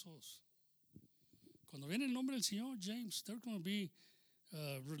religiosos. Cuando viene el nombre del Señor, James, there's going to be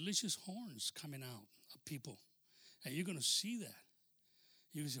religious horns coming out of people. And you're going to see that.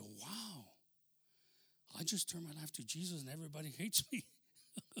 You're going to say, wow, I just turned my life to Jesus and everybody hates me.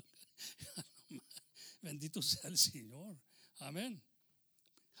 Bendito sea el Señor. Amén.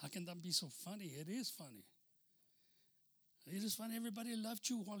 How can that be so funny? It is funny. It is funny. Everybody loved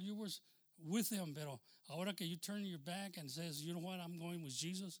you while you were with them. Pero ahora que you turn your back and says, you know what, I'm going with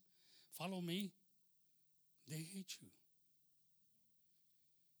Jesus, follow me, they hate you.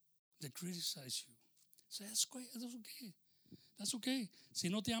 They criticize you. Say, that's great. That's okay. That's okay. Si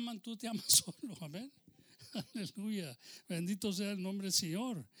no te aman, tú te amas solo. Amén. Aleluya. Bendito sea el nombre del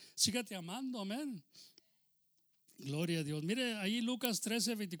Señor. Sígate amando. Amén. Gloria a Dios. Mire ahí Lucas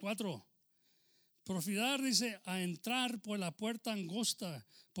 13:24. Profidar dice, a entrar por la puerta angosta,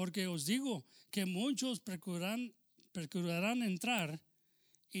 porque os digo que muchos procurarán entrar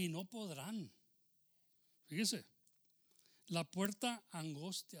y no podrán. Fíjese, la puerta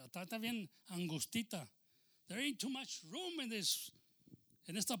angosta, está bien angostita. There ain't too much room in this.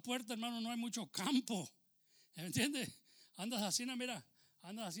 En esta puerta, hermano, no hay mucho campo. ¿Me entiende? Andas así, mira,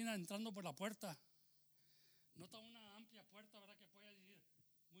 andas así entrando por la puerta. No está una amplia puerta, ¿verdad? Que puedas ir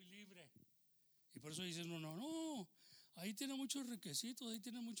muy libre. Y por eso dices, no, ahí tiene muchos requisitos, ahí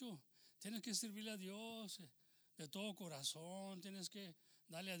tiene mucho, tienes que servirle a Dios de todo corazón, tienes que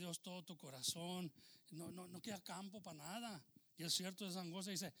darle a Dios todo tu corazón, no queda campo para nada. Y es cierto, esa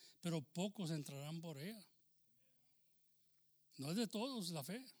angosta dice, pero pocos entrarán por ella. No es de todos la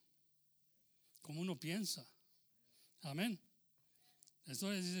fe, como uno piensa. Amén.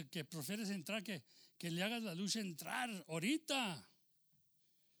 Entonces dice que prefieres entrar, que le hagas la luz entrar ahorita.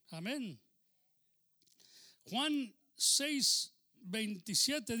 Amén. Juan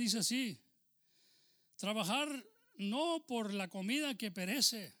 6:27 dice así: trabajar no por la comida que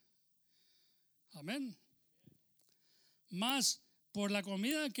perece, amén, mas por la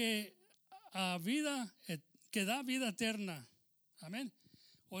comida que da vida eterna, amén.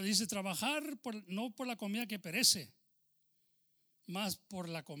 O dice trabajar no por la comida que perece, mas por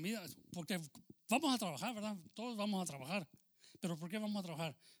la comida, porque vamos a trabajar, ¿verdad? Todos vamos a trabajar. ¿Pero por qué vamos a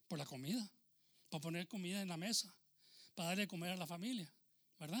trabajar? Por la comida. Para poner comida en la mesa, para darle de comer a la familia,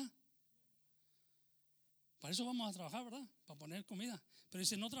 ¿verdad? Para eso vamos a trabajar, ¿verdad? Para poner comida. Pero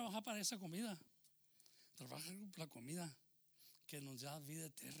dice, no trabajar para esa comida, trabaja por la comida que nos da vida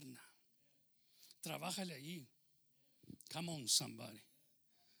eterna. Trabájale allí. Come on, somebody.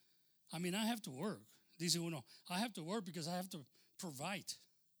 I mean, I have to work. Dice uno, I have to work because I have to provide.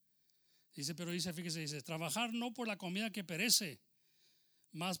 Dice, pero dice, fíjese, dice, trabajar no por la comida que perece,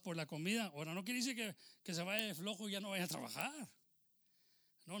 más por la comida. Ahora no quiere decir que se vaya de flojo y ya no vaya a trabajar.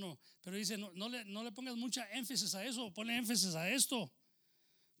 No, pero dice, no le pongas mucha énfasis a eso, ponle énfasis a esto.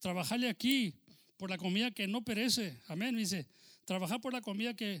 Trabajarle aquí por la comida que no perece. Amén. Dice, trabajar por la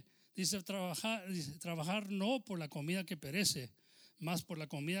comida que, trabajar no por la comida que perece, más por la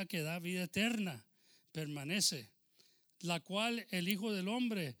comida que da vida eterna, permanece, la cual el Hijo del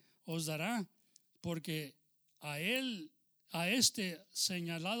Hombre os dará, porque a este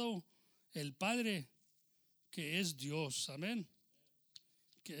señalado el Padre, que es Dios. Amén.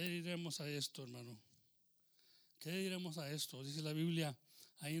 ¿Qué diremos a esto, hermano? ¿Qué diremos a esto? Dice la Biblia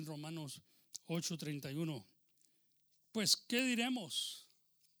ahí en Romanos 8:31. Pues, ¿qué diremos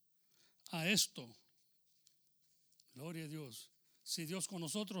a esto? Gloria a Dios. Si Dios con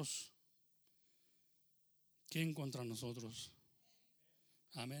nosotros, ¿quién contra nosotros?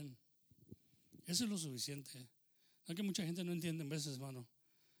 Amén. Eso es lo suficiente. No, que mucha gente no entiende en veces, hermano.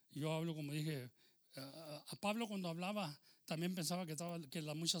 Yo hablo, como dije, a Pablo cuando hablaba también pensaba que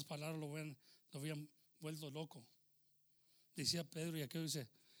las muchas palabras lo habían vuelto loco. Decía Pedro, y aquello dice,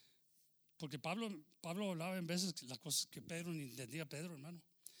 porque Pablo hablaba en veces las cosas que Pedro ni entendía, Pedro, hermano,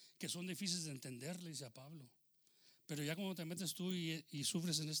 que son difíciles de entender, le dice a Pablo. Pero ya cuando te metes tú y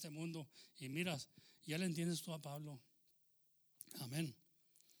sufres en este mundo y miras, ya le entiendes tú a Pablo. Amén.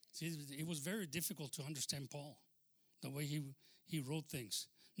 See, it was very difficult to understand Paul, the way he wrote things.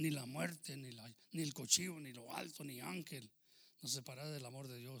 Ni la muerte, ni el cuchillo, ni lo alto, ni ángel nos separará del amor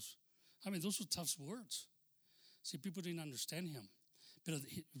de Dios. I mean, those were tough words. See, people didn't understand him. But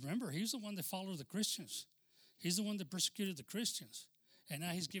remember, he's the one that followed the Christians. He's the one that persecuted the Christians. And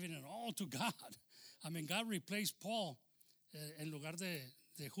now he's giving it all to God. I mean, God replaced Paul en lugar de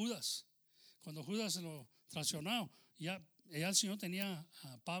Judas. Cuando Judas se lo traicionó, ya el Señor tenía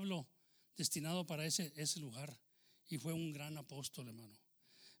a Pablo destinado para ese lugar. Y fue un gran apóstol, hermano.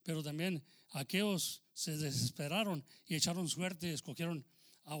 Pero también aquellos se desesperaron y echaron suerte y escogieron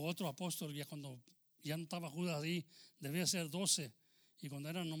a otro apóstol. Ya cuando ya no estaba Judas ahí, debía ser 12. Y cuando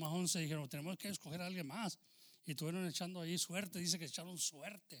eran nomás 11, dijeron, tenemos que escoger a alguien más. Y estuvieron echando ahí suerte. Dice que echaron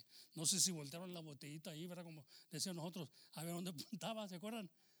suerte. No sé si voltearon la botellita ahí, ¿verdad? Como decían nosotros, a ver dónde apuntaba, ¿se acuerdan?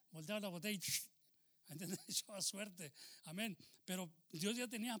 Volteaban la botella y echaba suerte. Amén. Pero Dios ya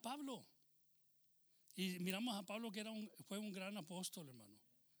tenía a Pablo. Y miramos a Pablo que fue un gran apóstol, hermano.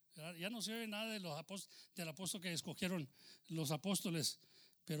 Ya no se oye nada del apóstol que escogieron los apóstoles,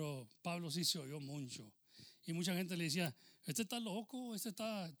 pero Pablo sí se oyó mucho. Y mucha gente le decía, este está loco,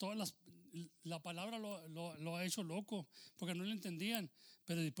 la palabra lo ha hecho loco, porque no le entendían,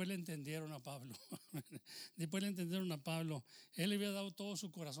 pero después le entendieron a Pablo. Después le entendieron a Pablo. Él le había dado todo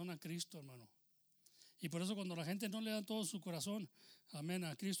su corazón a Cristo, hermano. Y por eso cuando la gente no le da todo su corazón, amén,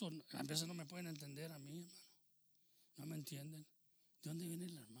 a Cristo, a veces no me pueden entender a mí, hermano. No me entienden. ¿De dónde viene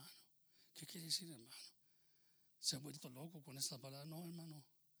el hermano? ¿Qué quiere decir, hermano? ¿Se ha vuelto loco con esta palabra? No, hermano.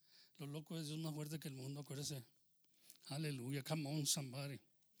 Lo loco es Dios más fuerte que el mundo, acuérdese. Aleluya, come on, somebody.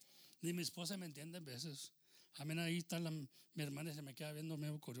 Ni mi esposa me entiende a veces. Amén, ahí está mi hermana y se me queda viendo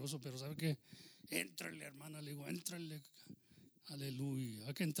medio curioso, pero ¿sabe qué? Éntrale, hermana, le digo, éntrale. Aleluya,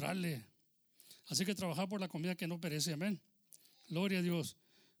 hay que entrarle. Así que trabajar por la comida que no perece, amén. Gloria a Dios.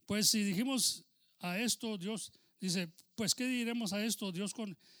 Pues si dijimos a esto, Dios dice, pues ¿qué diremos a esto?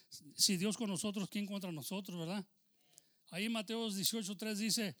 Si Dios con nosotros, ¿quién contra nosotros, verdad? Ahí en Mateo 18:3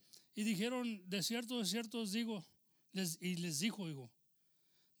 dice, y dijeron, de cierto os digo, les dijo,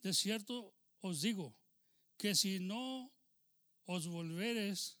 de cierto os digo, que si no os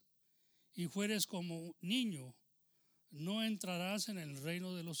volveres y fueres como niño, no entrarás en el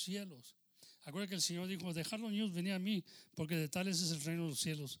reino de los cielos. Acuérdate que el Señor dijo, dejad los niños venir a mí, porque de tales es el reino de los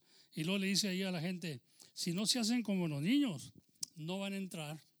cielos. Y luego le dice ahí a la gente, si no se hacen como los niños, no van a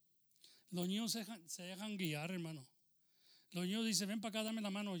entrar. Los niños se dejan guiar, hermano. Los niños dicen, ven para acá, dame la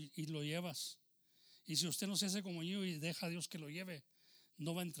mano, y lo llevas. Y si usted no se hace como niño y deja a Dios que lo lleve,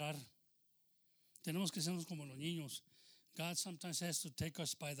 no va a entrar. Tenemos que hacernos como los niños. God sometimes has to take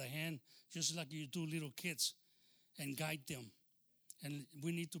us by the hand, just like you do little kids, and guide them. And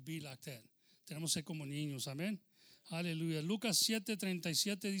we need to be like that. Tenemos que ser como niños, amén. Aleluya. Lucas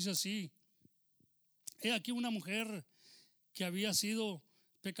 7:37 dice así. He aquí una mujer que había sido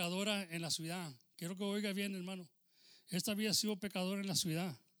pecadora en la ciudad. Quiero que oiga bien, hermano. Esta había sido pecadora en la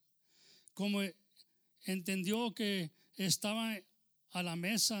ciudad. Como entendió que estaba a la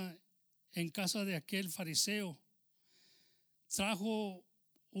mesa en casa de aquel fariseo, trajo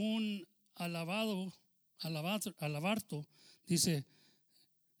un alabarto, dice,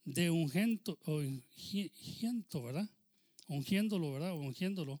 de ungento, ¿verdad?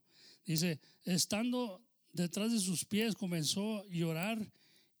 Ungiéndolo. Dice, estando detrás de sus pies, comenzó a llorar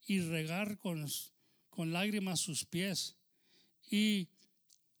y regar con lágrimas sus pies. Y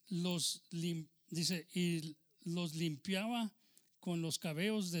dice, y los limpiaba con los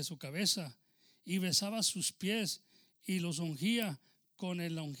cabellos de su cabeza y besaba sus pies y los ungía con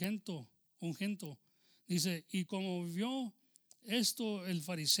el ungento. Dice, y como vio esto el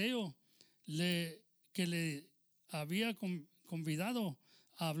fariseo que le había convidado,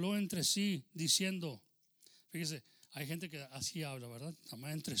 habló entre sí diciendo, fíjese, hay gente que así habla, ¿verdad?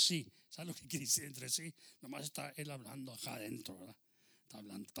 Nomás entre sí. ¿Sabe lo que quiere decir entre sí? Nomás está él hablando acá adentro, ¿verdad? Está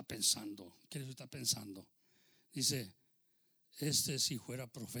hablando, está pensando. ¿Qué es lo que está pensando? Dice, si fuera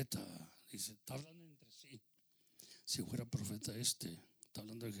profeta, dice, está hablando entre sí. Si fuera profeta está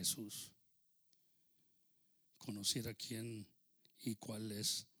hablando de Jesús. Conociera quién y cuál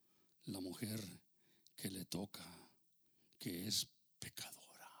es la mujer que le toca, que es pecadora.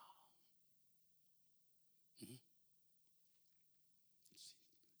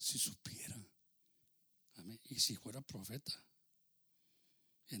 Si supiera, amén, y si fuera profeta,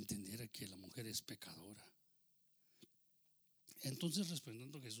 entendiera que la mujer es pecadora. Entonces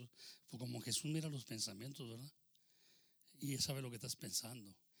respondiendo a Jesús, pues como Jesús mira los pensamientos, ¿verdad? Y Él sabe lo que estás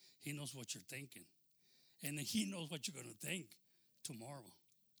pensando. He knows what you're thinking. And He knows what you're going to think tomorrow.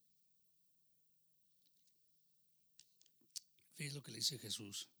 Fíjate lo que le dice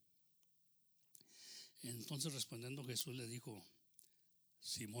Jesús. Entonces respondiendo Jesús le dijo,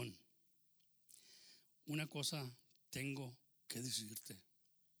 Simón, una cosa tengo que decirte.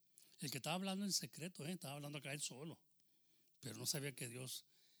 El que estaba hablando en secreto, estaba hablando acá él solo, pero no sabía que Dios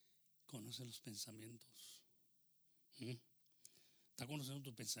conoce los pensamientos. Está conociendo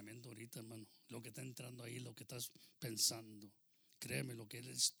tu pensamiento ahorita, hermano. Lo que está entrando ahí, lo que estás pensando. Créeme, lo que Él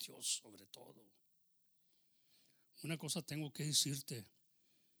es Dios sobre todo. Una cosa tengo que decirte.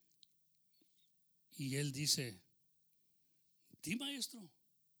 Y Él dice, di maestro.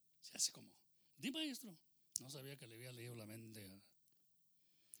 Se hace como, di maestro. No sabía que le había leído la mente.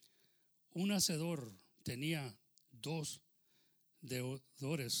 Un hacedor tenía 2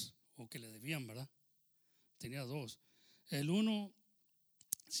 deudores, o que le debían, ¿verdad? Tenía 2. El uno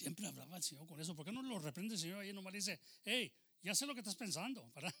siempre hablaba al Señor con eso. ¿Por qué no lo reprende el Señor ahí? Nomás le dice, hey, ya sé lo que estás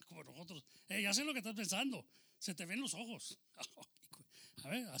pensando, ¿verdad? Como nosotros, hey, ya sé lo que estás pensando. Se te ven los ojos. A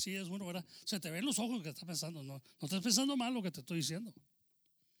ver, así es uno, ¿verdad? Se te ven los ojos que estás pensando. No estás pensando mal lo que te estoy diciendo.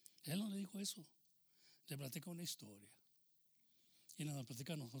 Él no le dijo eso. Le platica una historia. Y nos la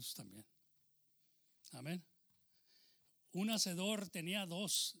platica a nosotros también. Amén. Un hacedor tenía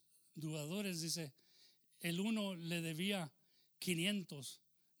 2 deudores, dice. El uno le debía 500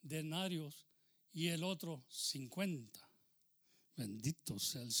 denarios y el otro 50. Bendito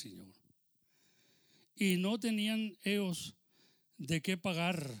sea el Señor. Y no tenían ellos de qué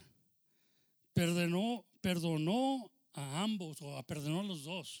pagar. Perdonó a ambos, o perdonó a los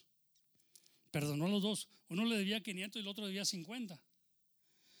dos. Perdonó a los dos. Uno le debía 500 y el otro debía 50.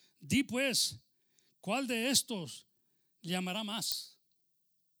 Di pues, ¿cuál de estos le amará más?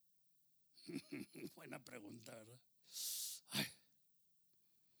 Buena pregunta, ¿verdad? Ay.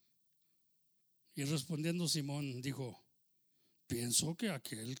 Y respondiendo Simón dijo, pienso que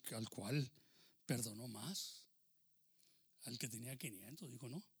aquel al cual perdonó más, al que tenía 500, dijo,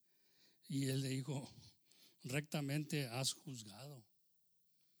 ¿no? Y él le dijo, rectamente has juzgado,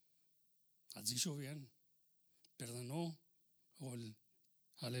 has dicho bien, perdonó,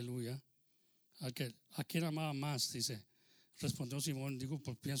 aleluya, a quien amaba más, dice. Respondió Simón, digo,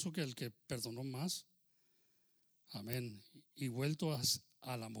 pues pienso que el que perdonó más. Amén. Y vuelto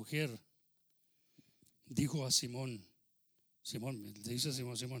a la mujer, dijo a Simón, le dice a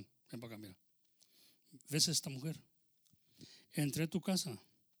Simón, ven para acá, mira. ¿Ves a esta mujer? Entré a tu casa,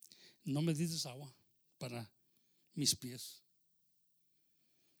 no me diste agua para mis pies,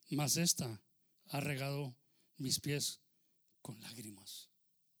 mas esta ha regado mis pies con lágrimas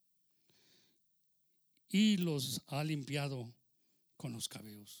y los ha limpiado con los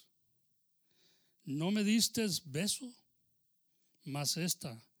cabellos. No me diste beso, mas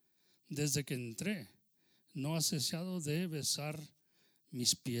esta, desde que entré, no ha cesado de besar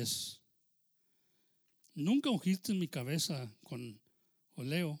mis pies. Nunca ungiste mi cabeza con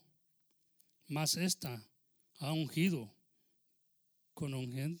oleo, mas esta ha ungido con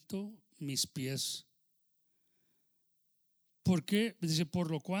ungüento mis pies. ¿Por qué? Dice, por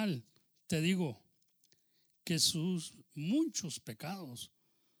lo cual te digo que sus muchos pecados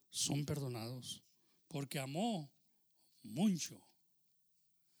son perdonados, porque amó mucho.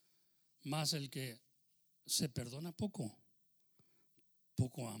 Mas el que se perdona poco,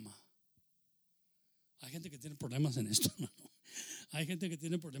 poco ama. Hay gente que tiene problemas en esto, hermano. Hay gente que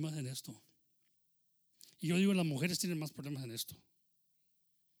tiene problemas en esto. Y yo digo, las mujeres tienen más problemas en esto.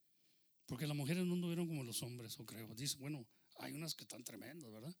 Porque las mujeres no anduvieron como los hombres, o creo. Dice, bueno, Hay unas que están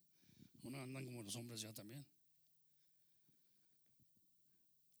tremendas, ¿verdad? Unas andan como los hombres ya también.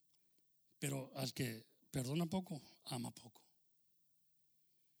 Pero al que perdona poco, ama poco.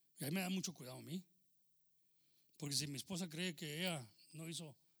 Y ahí me da mucho cuidado a mí. Porque si mi esposa cree que ella no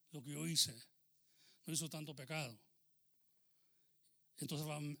hizo lo que yo hice, no hizo tanto pecado, entonces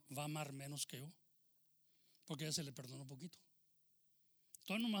va a amar menos que yo. Porque a ella se le perdonó poquito.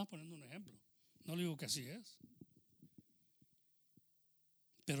 Estoy nomás poniendo un ejemplo. No le digo que así es.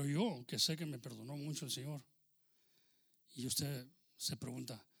 Pero yo, que sé que me perdonó mucho el Señor, y usted se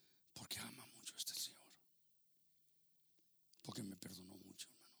pregunta, ¿por qué ama mucho este Señor? Porque me perdonó mucho,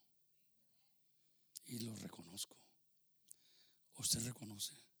 hermano. Y lo reconozco. ¿Usted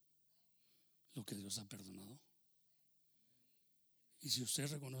reconoce lo que Dios ha perdonado? Y si usted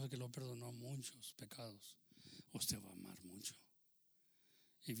reconoce que lo perdonó muchos pecados, usted va a amar mucho.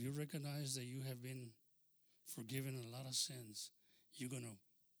 If you recognize that you have been forgiven a lot of sins, you're going to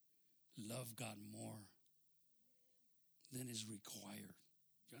love God more than is required.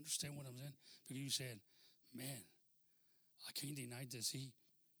 You understand what I'm saying? Because you said, man, I can't deny this.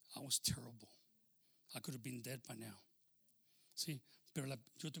 I was terrible. I could have been dead by now. Sí, pero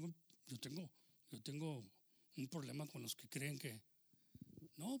yo tengo un problema con los que creen que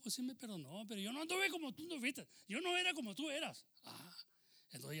no, pues sí me perdonó, pero yo no anduve como tú anduviste. Yo no era como tú eras.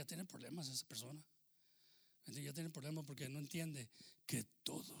 Entonces ya tiene problemas esa persona. Entonces ya tiene problemas porque no entiende que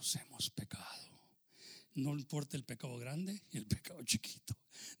todos hemos pecado. No importa el pecado grande y el pecado chiquito.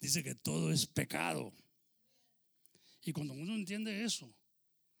 Dice que todo es pecado. Y cuando uno entiende eso,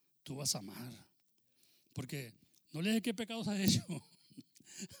 tú vas a amar. Porque no le dije qué pecados ha hecho.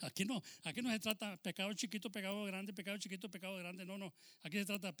 Aquí no se trata pecado chiquito, pecado grande, pecado chiquito, pecado grande. No. Aquí se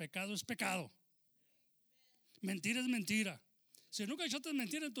trata pecado es pecado. Mentira es mentira. Si nunca echaste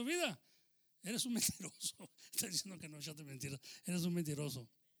mentira en tu vida, eres un mentiroso. Estoy diciendo que no echaste mentira. Eres un mentiroso.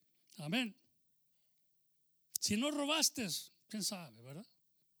 Amén. Si no robaste, quién sabe, ¿verdad?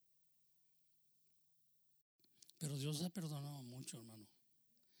 Pero Dios ha perdonado mucho, hermano.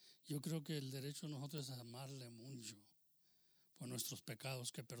 Yo creo que el derecho de nosotros es amarle mucho por nuestros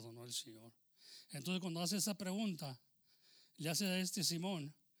pecados que perdonó el Señor. Entonces cuando hace esa pregunta, le hace a este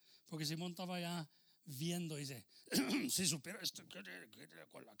Simón, porque Simón estaba ya viendo y dice, si supiera esto,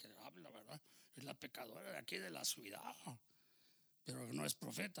 con la que habla, ¿verdad? Es la pecadora de aquí de la ciudad, pero no es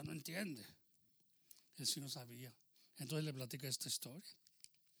profeta, no entiende. Él sí no sabía. Entonces le platica esta historia.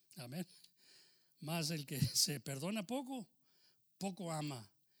 Amén. Más el que se perdona poco, poco ama.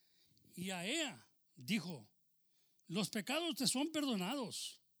 Y a ella dijo, los pecados te son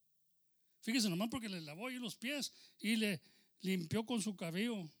perdonados. Fíjese nomás porque le lavó ahí los pies y le limpió con su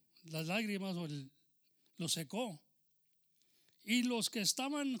cabello las lágrimas o lo secó. Y los que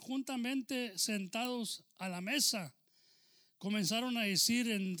estaban juntamente sentados a la mesa comenzaron a decir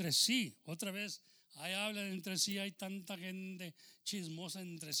entre sí, otra vez, ahí hablan entre sí, hay tanta gente chismosa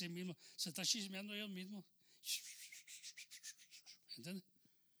entre sí mismos, se está chismeando ellos mismos. ¿Entiende?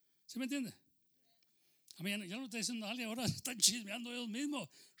 ¿Sí me entiende? A mí ya no estoy diciendo a alguien, ahora se están chismeando ellos mismos.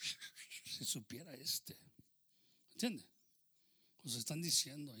 Si supiera ¿entiende? Pues están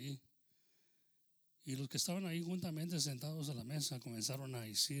diciendo ahí. Y los que estaban ahí juntamente sentados a la mesa comenzaron a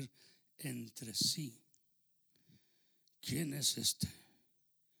decir entre sí, ¿quién es este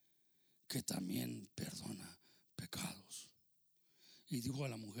que también perdona pecados? Y dijo a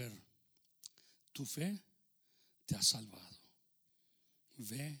la mujer, tu fe te ha salvado,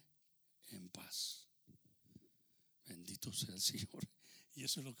 ve en paz. Bendito sea el Señor. Y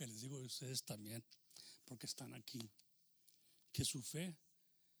eso es lo que les digo a ustedes también, porque están aquí, que su fe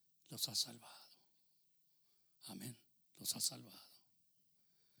los ha salvado. Amén, los ha salvado.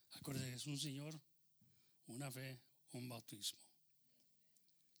 Acuérdense, es un Señor, una fe, un bautismo.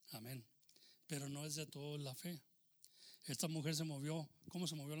 Amén. Pero no es de todo la fe. Esta mujer se movió. ¿Cómo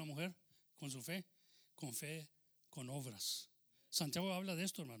se movió la mujer? Con su fe, con obras. Santiago habla de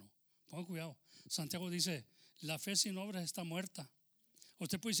esto, hermano. Ponga cuidado. Santiago dice, la fe sin obras está muerta.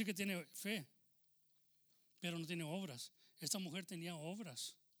 Usted puede decir que tiene fe, pero no tiene obras. Esta mujer tenía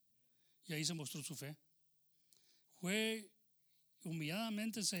obras y ahí se mostró su fe. Fue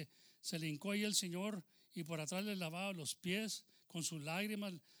humilladamente, se le hincó ahí el Señor y por atrás le lavaba los pies con sus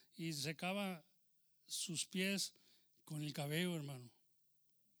lágrimas y secaba sus pies con el cabello, hermano.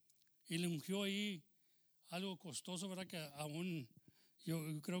 Y le ungió ahí algo costoso, ¿verdad? Que aún yo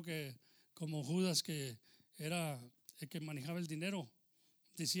creo que como Judas, que era el que manejaba el dinero,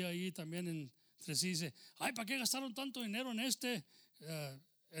 decía ahí también entre sí, dice, ay, ¿para qué gastaron tanto dinero en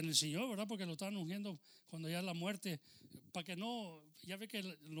en el Señor, ¿verdad? Porque lo estaban ungiendo cuando ya la muerte, para que no, ya ve que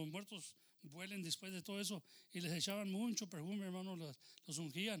los muertos vuelen después de todo eso, y les echaban mucho perfume, hermano, los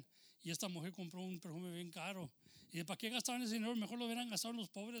ungían. Y esta mujer compró un perfume bien caro. ¿Y para qué gastaban ese dinero? Mejor lo hubieran gastado en los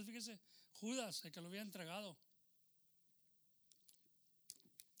pobres. Fíjese, Judas, el que lo había entregado.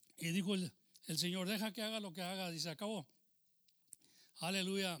 Y dijo el Señor, deja que haga lo que haga. Dice, acabó.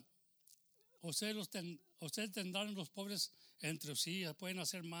 Aleluya. Ustedes tendrán los pobres entre sí, pueden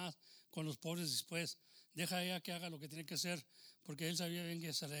hacer más con los pobres después. Deja ella que haga lo que tiene que hacer, porque él sabía bien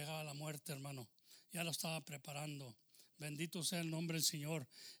que se le llegaba la muerte, hermano. Ya lo estaba preparando. Bendito sea el nombre del Señor,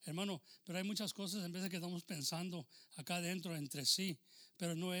 hermano. Pero hay muchas cosas en vez de que estamos pensando acá adentro entre sí,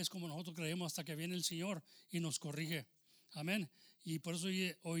 pero no es como nosotros creemos hasta que viene el Señor y nos corrige. Amén. Y por eso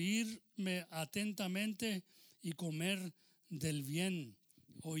oírme atentamente y comer del bien.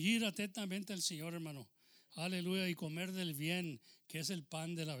 Oír atentamente al Señor, hermano. Aleluya. Y comer del bien, que es el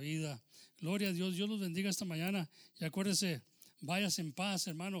pan de la vida. Gloria a Dios. Dios los bendiga esta mañana. Y acuérdese, vayas en paz,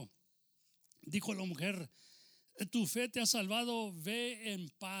 hermano. Dijo la mujer, tu fe te ha salvado, ve en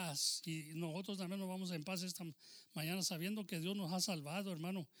paz. Y nosotros también nos vamos en paz esta mañana sabiendo que Dios nos ha salvado,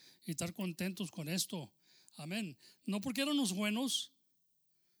 hermano. Y estar contentos con esto. Amén. No porque éramos buenos.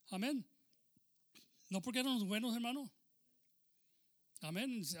 Amén. No porque éramos buenos, hermano.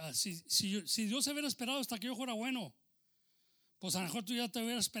 Amén. Si Dios se hubiera esperado hasta que yo fuera bueno, pues a lo mejor tú ya te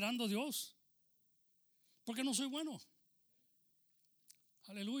hubieras esperando Dios. Porque no soy bueno.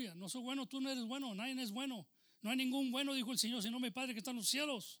 Aleluya. No soy bueno, tú no eres bueno, nadie es bueno. No hay ningún bueno, dijo el Señor, sino mi Padre que está en los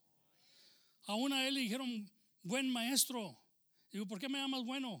cielos. Aún a él le dijeron, buen maestro. Digo, ¿por qué me llamas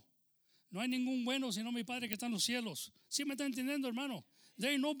bueno? No hay ningún bueno, sino mi Padre que está en los cielos. ¿Sí me está entendiendo, hermano?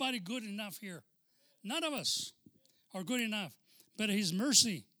 There ain't nobody good enough here. None of us are good enough. But His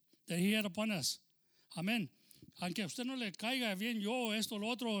mercy that He had upon us. Amén. Aunque a usted no le caiga bien yo, esto, lo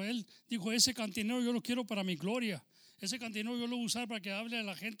otro, Él dijo, ese cantinero yo lo quiero para mi gloria. Ese cantinero yo lo voy a usar para que hable a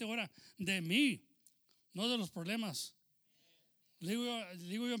la gente ahora de mí, no de los problemas. Le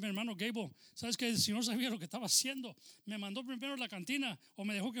digo yo a mi hermano Gable, ¿sabes que el Señor sabía lo que estaba haciendo? Me mandó primero a la cantina, o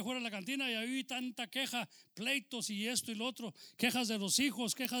me dejó que fuera a la cantina, y ahí tanta queja, pleitos y esto y lo otro, quejas de los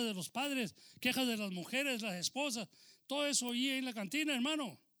hijos, quejas de los padres, quejas de las mujeres, las esposas, todo eso oí en la cantina,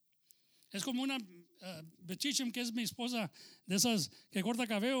 hermano. Es como una Bechichim, que es mi esposa, de esas que corta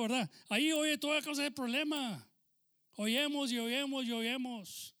cabello, ¿verdad? Ahí oye toda causa de problema. Oyemos y oyemos y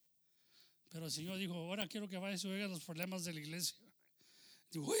oyemos. Pero el Señor dijo, ahora quiero que vayas y oigas los problemas de la iglesia.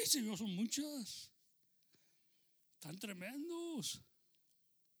 Digo, uy, Señor, son muchas. Tan tremendos.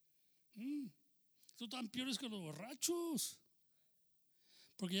 Son tan peores que los borrachos.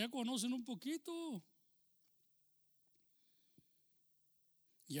 Porque ya conocen un poquito.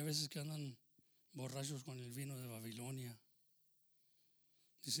 Y a veces que andan borrachos con el vino de Babilonia.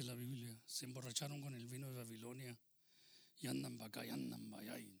 Dice la Biblia, se emborracharon con el vino de Babilonia. Y andan para acá y andan para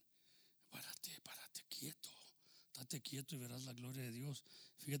allá. Y párate quieto. Estate quieto y verás la gloria de Dios.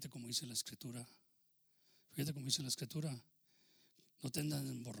 Fíjate cómo dice la Escritura. Fíjate cómo dice la Escritura. No te andan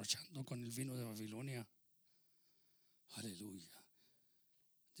emborrachando con el vino de Babilonia. Aleluya.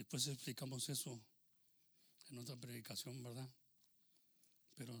 Después explicamos eso en otra predicación, ¿verdad?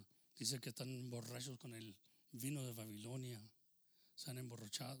 Pero dice que están borrachos con el vino de Babilonia. Se han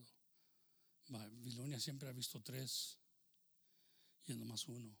emborrachado. Babilonia siempre ha visto 3 y es nomás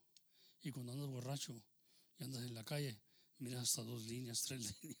 1. Y cuando andas borracho y andas en la calle, miras hasta 2 líneas,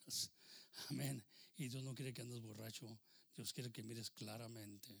 3 líneas. Amén. Y Dios no quiere que andes borracho. Dios quiere que mires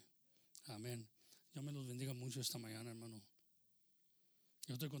claramente. Amén. Dios me los bendiga mucho esta mañana, hermano.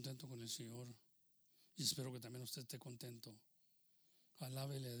 Yo estoy contento con el Señor y espero que también usted esté contento.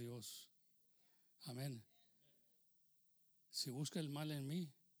 Alábele a Dios. Amén. Si busca el mal en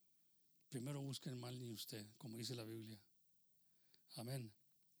mí, primero busca el mal en usted, como dice la Biblia. Amén.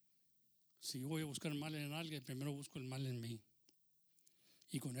 Si yo voy a buscar mal en alguien, primero busco el mal en mí.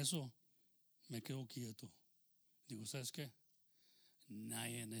 Y con eso me quedo quieto. Digo, ¿sabes qué?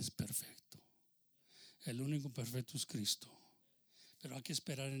 Nadie es perfecto. El único perfecto es Cristo. Pero hay que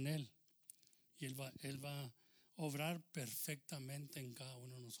esperar en Él. Y Él va a obrar perfectamente en cada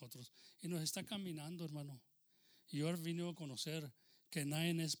uno de nosotros. Y nos está caminando, hermano. Y yo he venido a conocer que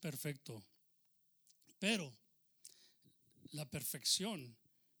nadie es perfecto. Pero la perfección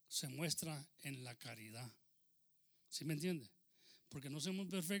se muestra en la caridad. ¿Sí me entiende? Porque no somos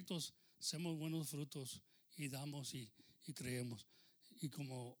perfectos, hacemos buenos frutos y damos y creemos. Y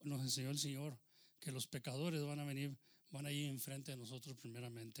como nos enseñó el Señor, que los pecadores van a ir enfrente de nosotros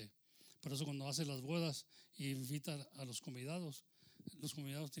primeramente. Por eso cuando hace las bodas y invita a los convidados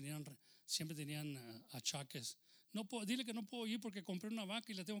siempre tenían achaques. Dile que no puedo ir porque compré una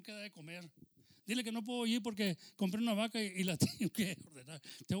vaca y le tengo que dar de comer. Dile que no puedo ir porque compré una vaca y la tengo que ordenar.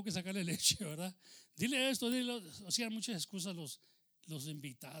 Tengo que sacarle leche, ¿verdad? Dile esto, dile. Hacían muchas excusas los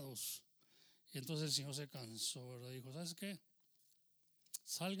invitados. Y entonces el Señor se cansó, ¿verdad? Dijo, ¿sabes qué?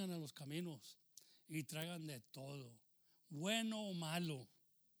 Salgan a los caminos y traigan de todo, bueno o malo,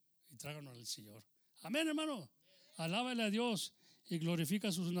 y tráiganlo al Señor. Amén, hermano. Alábale a Dios y glorifica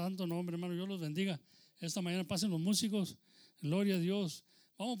su santo nombre, hermano. Dios los bendiga. Esta mañana pasen los músicos. Gloria a Dios.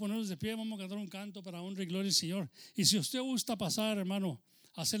 Vamos a ponernos de pie, vamos a cantar un canto para honra y gloria al Señor. Y si usted gusta pasar, hermano,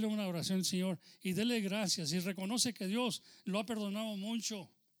 hacerle una oración al Señor y dele gracias y reconoce que Dios lo ha perdonado mucho.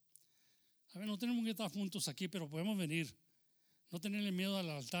 A ver, no tenemos que estar juntos aquí, pero podemos venir. No tenerle miedo al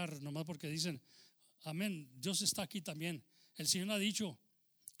altar, nomás porque dicen, amén, Dios está aquí también. El Señor ha dicho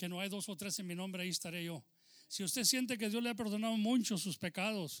que no hay 2 o 3 en mi nombre, ahí estaré yo. Si usted siente que Dios le ha perdonado mucho sus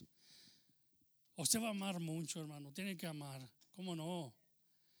pecados, usted va a amar mucho, hermano. Tiene que amar. ¿Cómo no?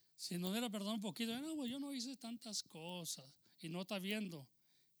 Si no era perdón un poquito, no, pues yo no hice tantas cosas. Y no está viendo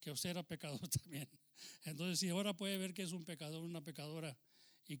que usted era pecador también. Entonces, si ahora puede ver que es un pecador, una pecadora,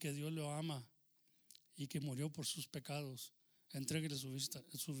 y que Dios lo ama y que murió por sus pecados, entréguele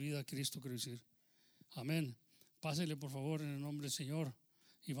su vida a Cristo, quiero decir. Amén. Pásele por favor en el nombre del Señor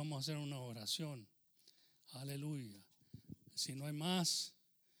y vamos a hacer una oración. Aleluya. Si no hay más,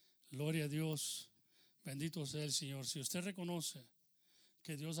 gloria a Dios. Bendito sea el Señor. Si usted reconoce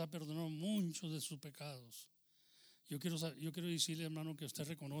que Dios ha perdonado muchos de sus pecados, yo quiero decirle, hermano, que usted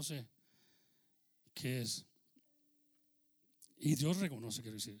reconoce que es, y Dios reconoce,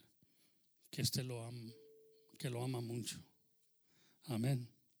 quiero decir, que usted lo ama mucho. Amén.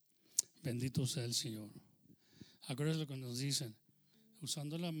 Bendito sea el Señor. Acuérdense lo que nos dicen.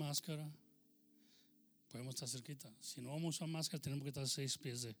 Usando la máscara podemos estar cerquita. Si no vamos a usar máscara, tenemos que estar 6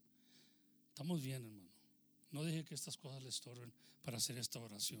 pies de. Estamos bien, hermano. No deje que estas cosas le estorben para hacer esta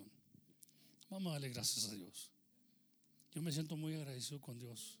oración. Vamos a darle gracias a Dios. Yo me siento muy agradecido con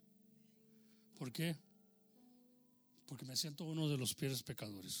Dios. ¿Por qué? Porque me siento uno de los peores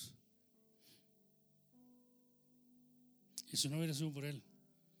pecadores. Y si no hubiera sido por Él,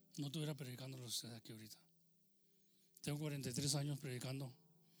 no estuviera predicándolo a ustedes aquí ahorita. Tengo 43 años predicando.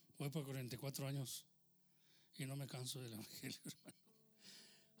 Voy por 44 años y no me canso del evangelio, hermano.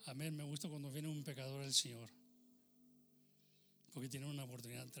 Amén. Me gusta cuando viene un pecador al Señor, porque tiene una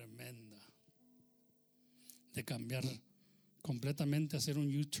oportunidad tremenda de cambiar completamente, hacer un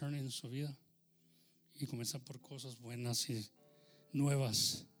U-turn en su vida y comenzar por cosas buenas y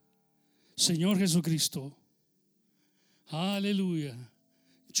nuevas. Señor Jesucristo, aleluya.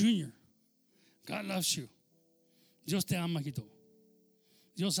 Junior, God loves you. Dios te ama, hijito.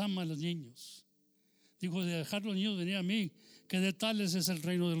 Dios ama a los niños. Dijo, de dejar los niños venir a mí, que de tales es el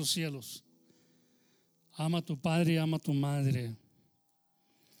reino de los cielos. Ama a tu padre y ama a tu madre.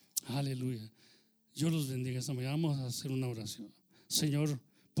 Aleluya. Dios los bendiga esta mañana. Vamos a hacer una oración. Señor,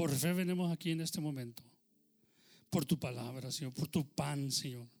 por fe venimos aquí en este momento. Por tu palabra, Señor. Por tu pan,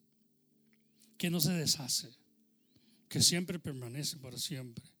 Señor. Que no se deshace. Que siempre permanece para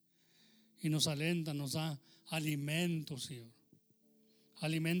siempre. Y nos alenta, nos da alimento, Señor.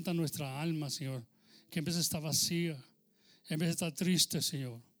 Alimenta nuestra alma, Señor. Que en vez de estar vacía, en vez de estar triste,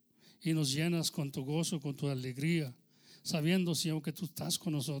 Señor. Y nos llenas con tu gozo, con tu alegría. Sabiendo, Señor, que tú estás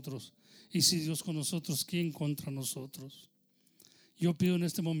con nosotros. Y si Dios con nosotros, ¿quién contra nosotros? Yo pido en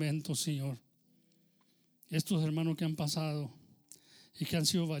este momento, Señor, estos hermanos que han pasado y que han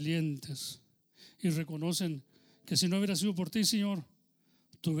sido valientes y reconocen que si no hubiera sido por ti, Señor,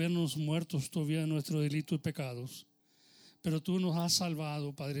 tuviéramos muertos todavía en nuestro delito y pecados. Pero tú nos has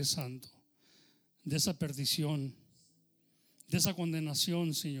salvado, Padre Santo, de esa perdición, de esa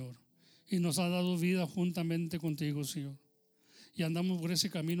condenación, Señor. Y nos has dado vida juntamente contigo, Señor. Y andamos por ese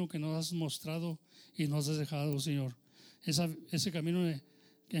camino que nos has mostrado y nos has dejado, Señor. Ese camino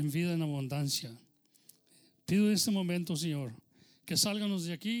en vida en abundancia. Pido en este momento, Señor, que salganos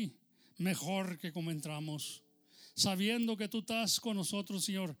de aquí mejor que como entramos, sabiendo que tú estás con nosotros,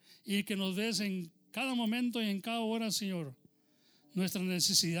 Señor, y que nos ves en cada momento y en cada hora, Señor, nuestra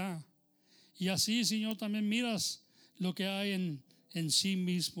necesidad. Y así, Señor, también miras lo que hay en sí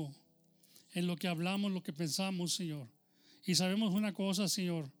mismo, en lo que hablamos, lo que pensamos, Señor. Y sabemos una cosa,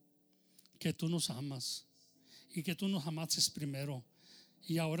 Señor, que tú nos amas y que tú nos amaste primero.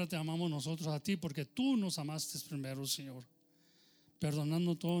 Y ahora te amamos nosotros a ti porque tú nos amaste primero, Señor,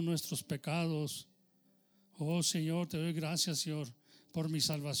 perdonando todos nuestros pecados. Oh, Señor, te doy gracias, Señor, por mi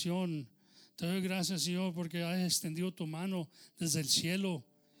salvación. Te doy gracias, Señor, porque has extendido tu mano desde el cielo.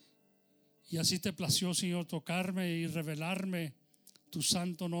 Y así te plació, Señor, tocarme y revelarme tu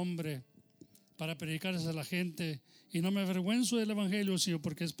santo nombre para predicarles a la gente. Y no me avergüenzo del evangelio, Señor,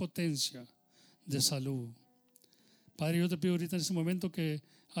 porque es potencia de salud. Padre, yo te pido ahorita en este momento que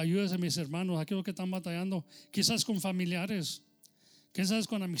ayudes a mis hermanos, aquellos que están batallando, quizás con familiares, quizás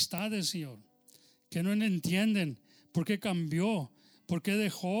con amistades, Señor, que no entienden por qué cambió, por qué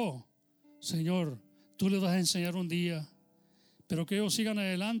dejó. Señor, tú les vas a enseñar un día, pero que ellos sigan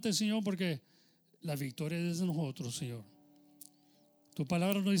adelante, Señor, porque la victoria es de nosotros, Señor. Tu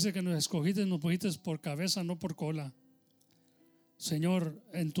palabra nos dice que nos escogiste, nos pusiste por cabeza, no por cola. Señor,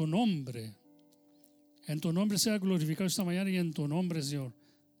 en tu nombre sea glorificado esta mañana, y en tu nombre, Señor,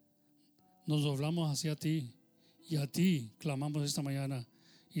 nos doblamos hacia ti y a ti clamamos esta mañana,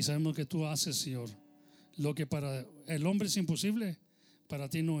 y sabemos que tú haces, Señor, lo que para el hombre es imposible, para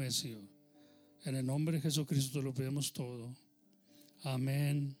ti no es, Señor. En el nombre de Jesucristo te lo pedimos todo.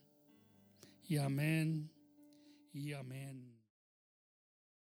 Amén y amén y amén.